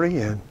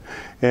 8:30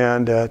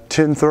 and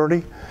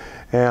 10:30.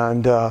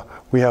 And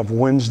we have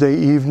Wednesday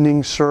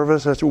evening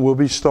service that will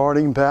be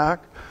starting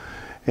back.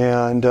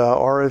 And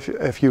or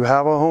if you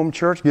have a home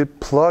church,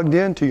 get plugged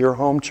into your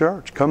home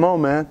church. Come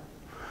on, man.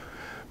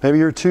 Maybe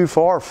you're too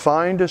far.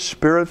 Find a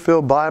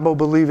Spirit-filled,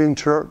 Bible-believing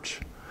church.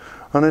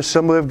 An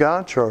Assembly of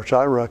God church,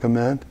 I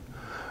recommend.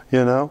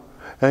 You know,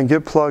 and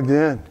get plugged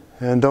in.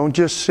 And don't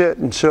just sit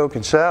and soak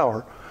and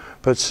sour,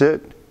 but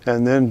sit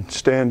and then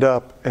stand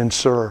up and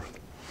serve.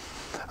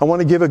 I want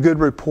to give a good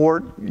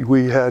report.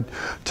 We had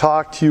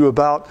talked to you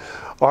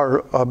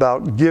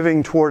about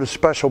giving toward a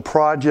special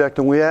project,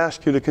 and we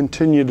asked you to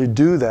continue to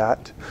do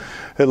that.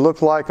 It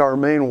looked like our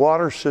main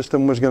water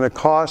system was going to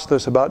cost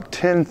us about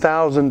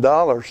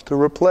 $10,000 to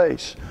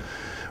replace.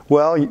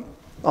 Well,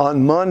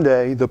 on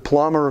Monday, the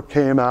plumber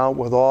came out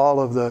with all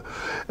of the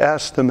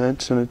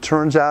estimates, and it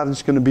turns out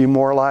it's going to be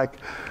more like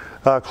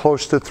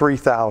close to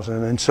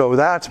 $3,000. And so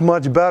that's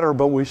much better,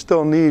 but we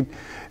still need,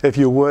 if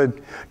you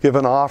would, give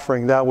an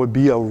offering. That would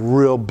be a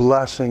real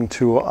blessing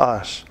to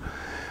us.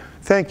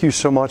 Thank you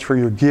so much for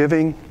your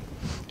giving.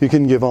 You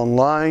can give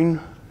online,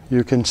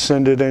 you can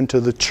send it into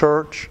the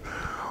church,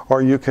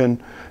 or you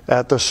can,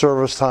 at the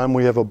service time,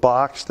 we have a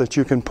box that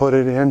you can put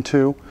it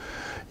into.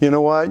 You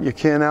know what? You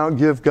can't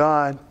outgive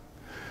God.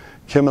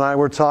 Kim and I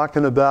were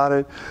talking about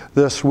it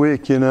this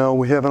week. You know,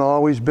 we haven't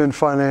always been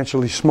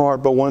financially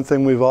smart, but one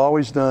thing we've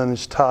always done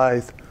is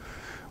tithe.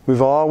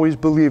 We've always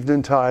believed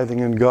in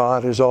tithing, and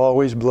God has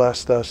always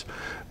blessed us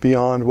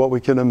beyond what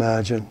we can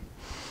imagine.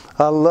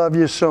 I love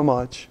you so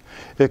much.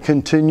 It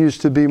continues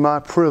to be my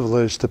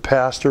privilege to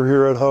pastor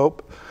here at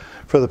Hope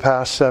for the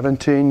past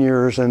 17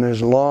 years, and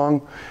as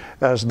long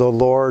as the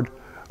Lord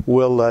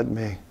will let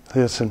me.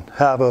 Listen,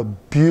 have a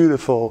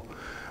beautiful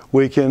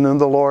weekend in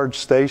the Lord.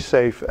 Stay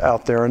safe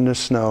out there in the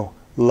snow.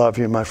 Love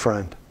you, my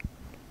friend.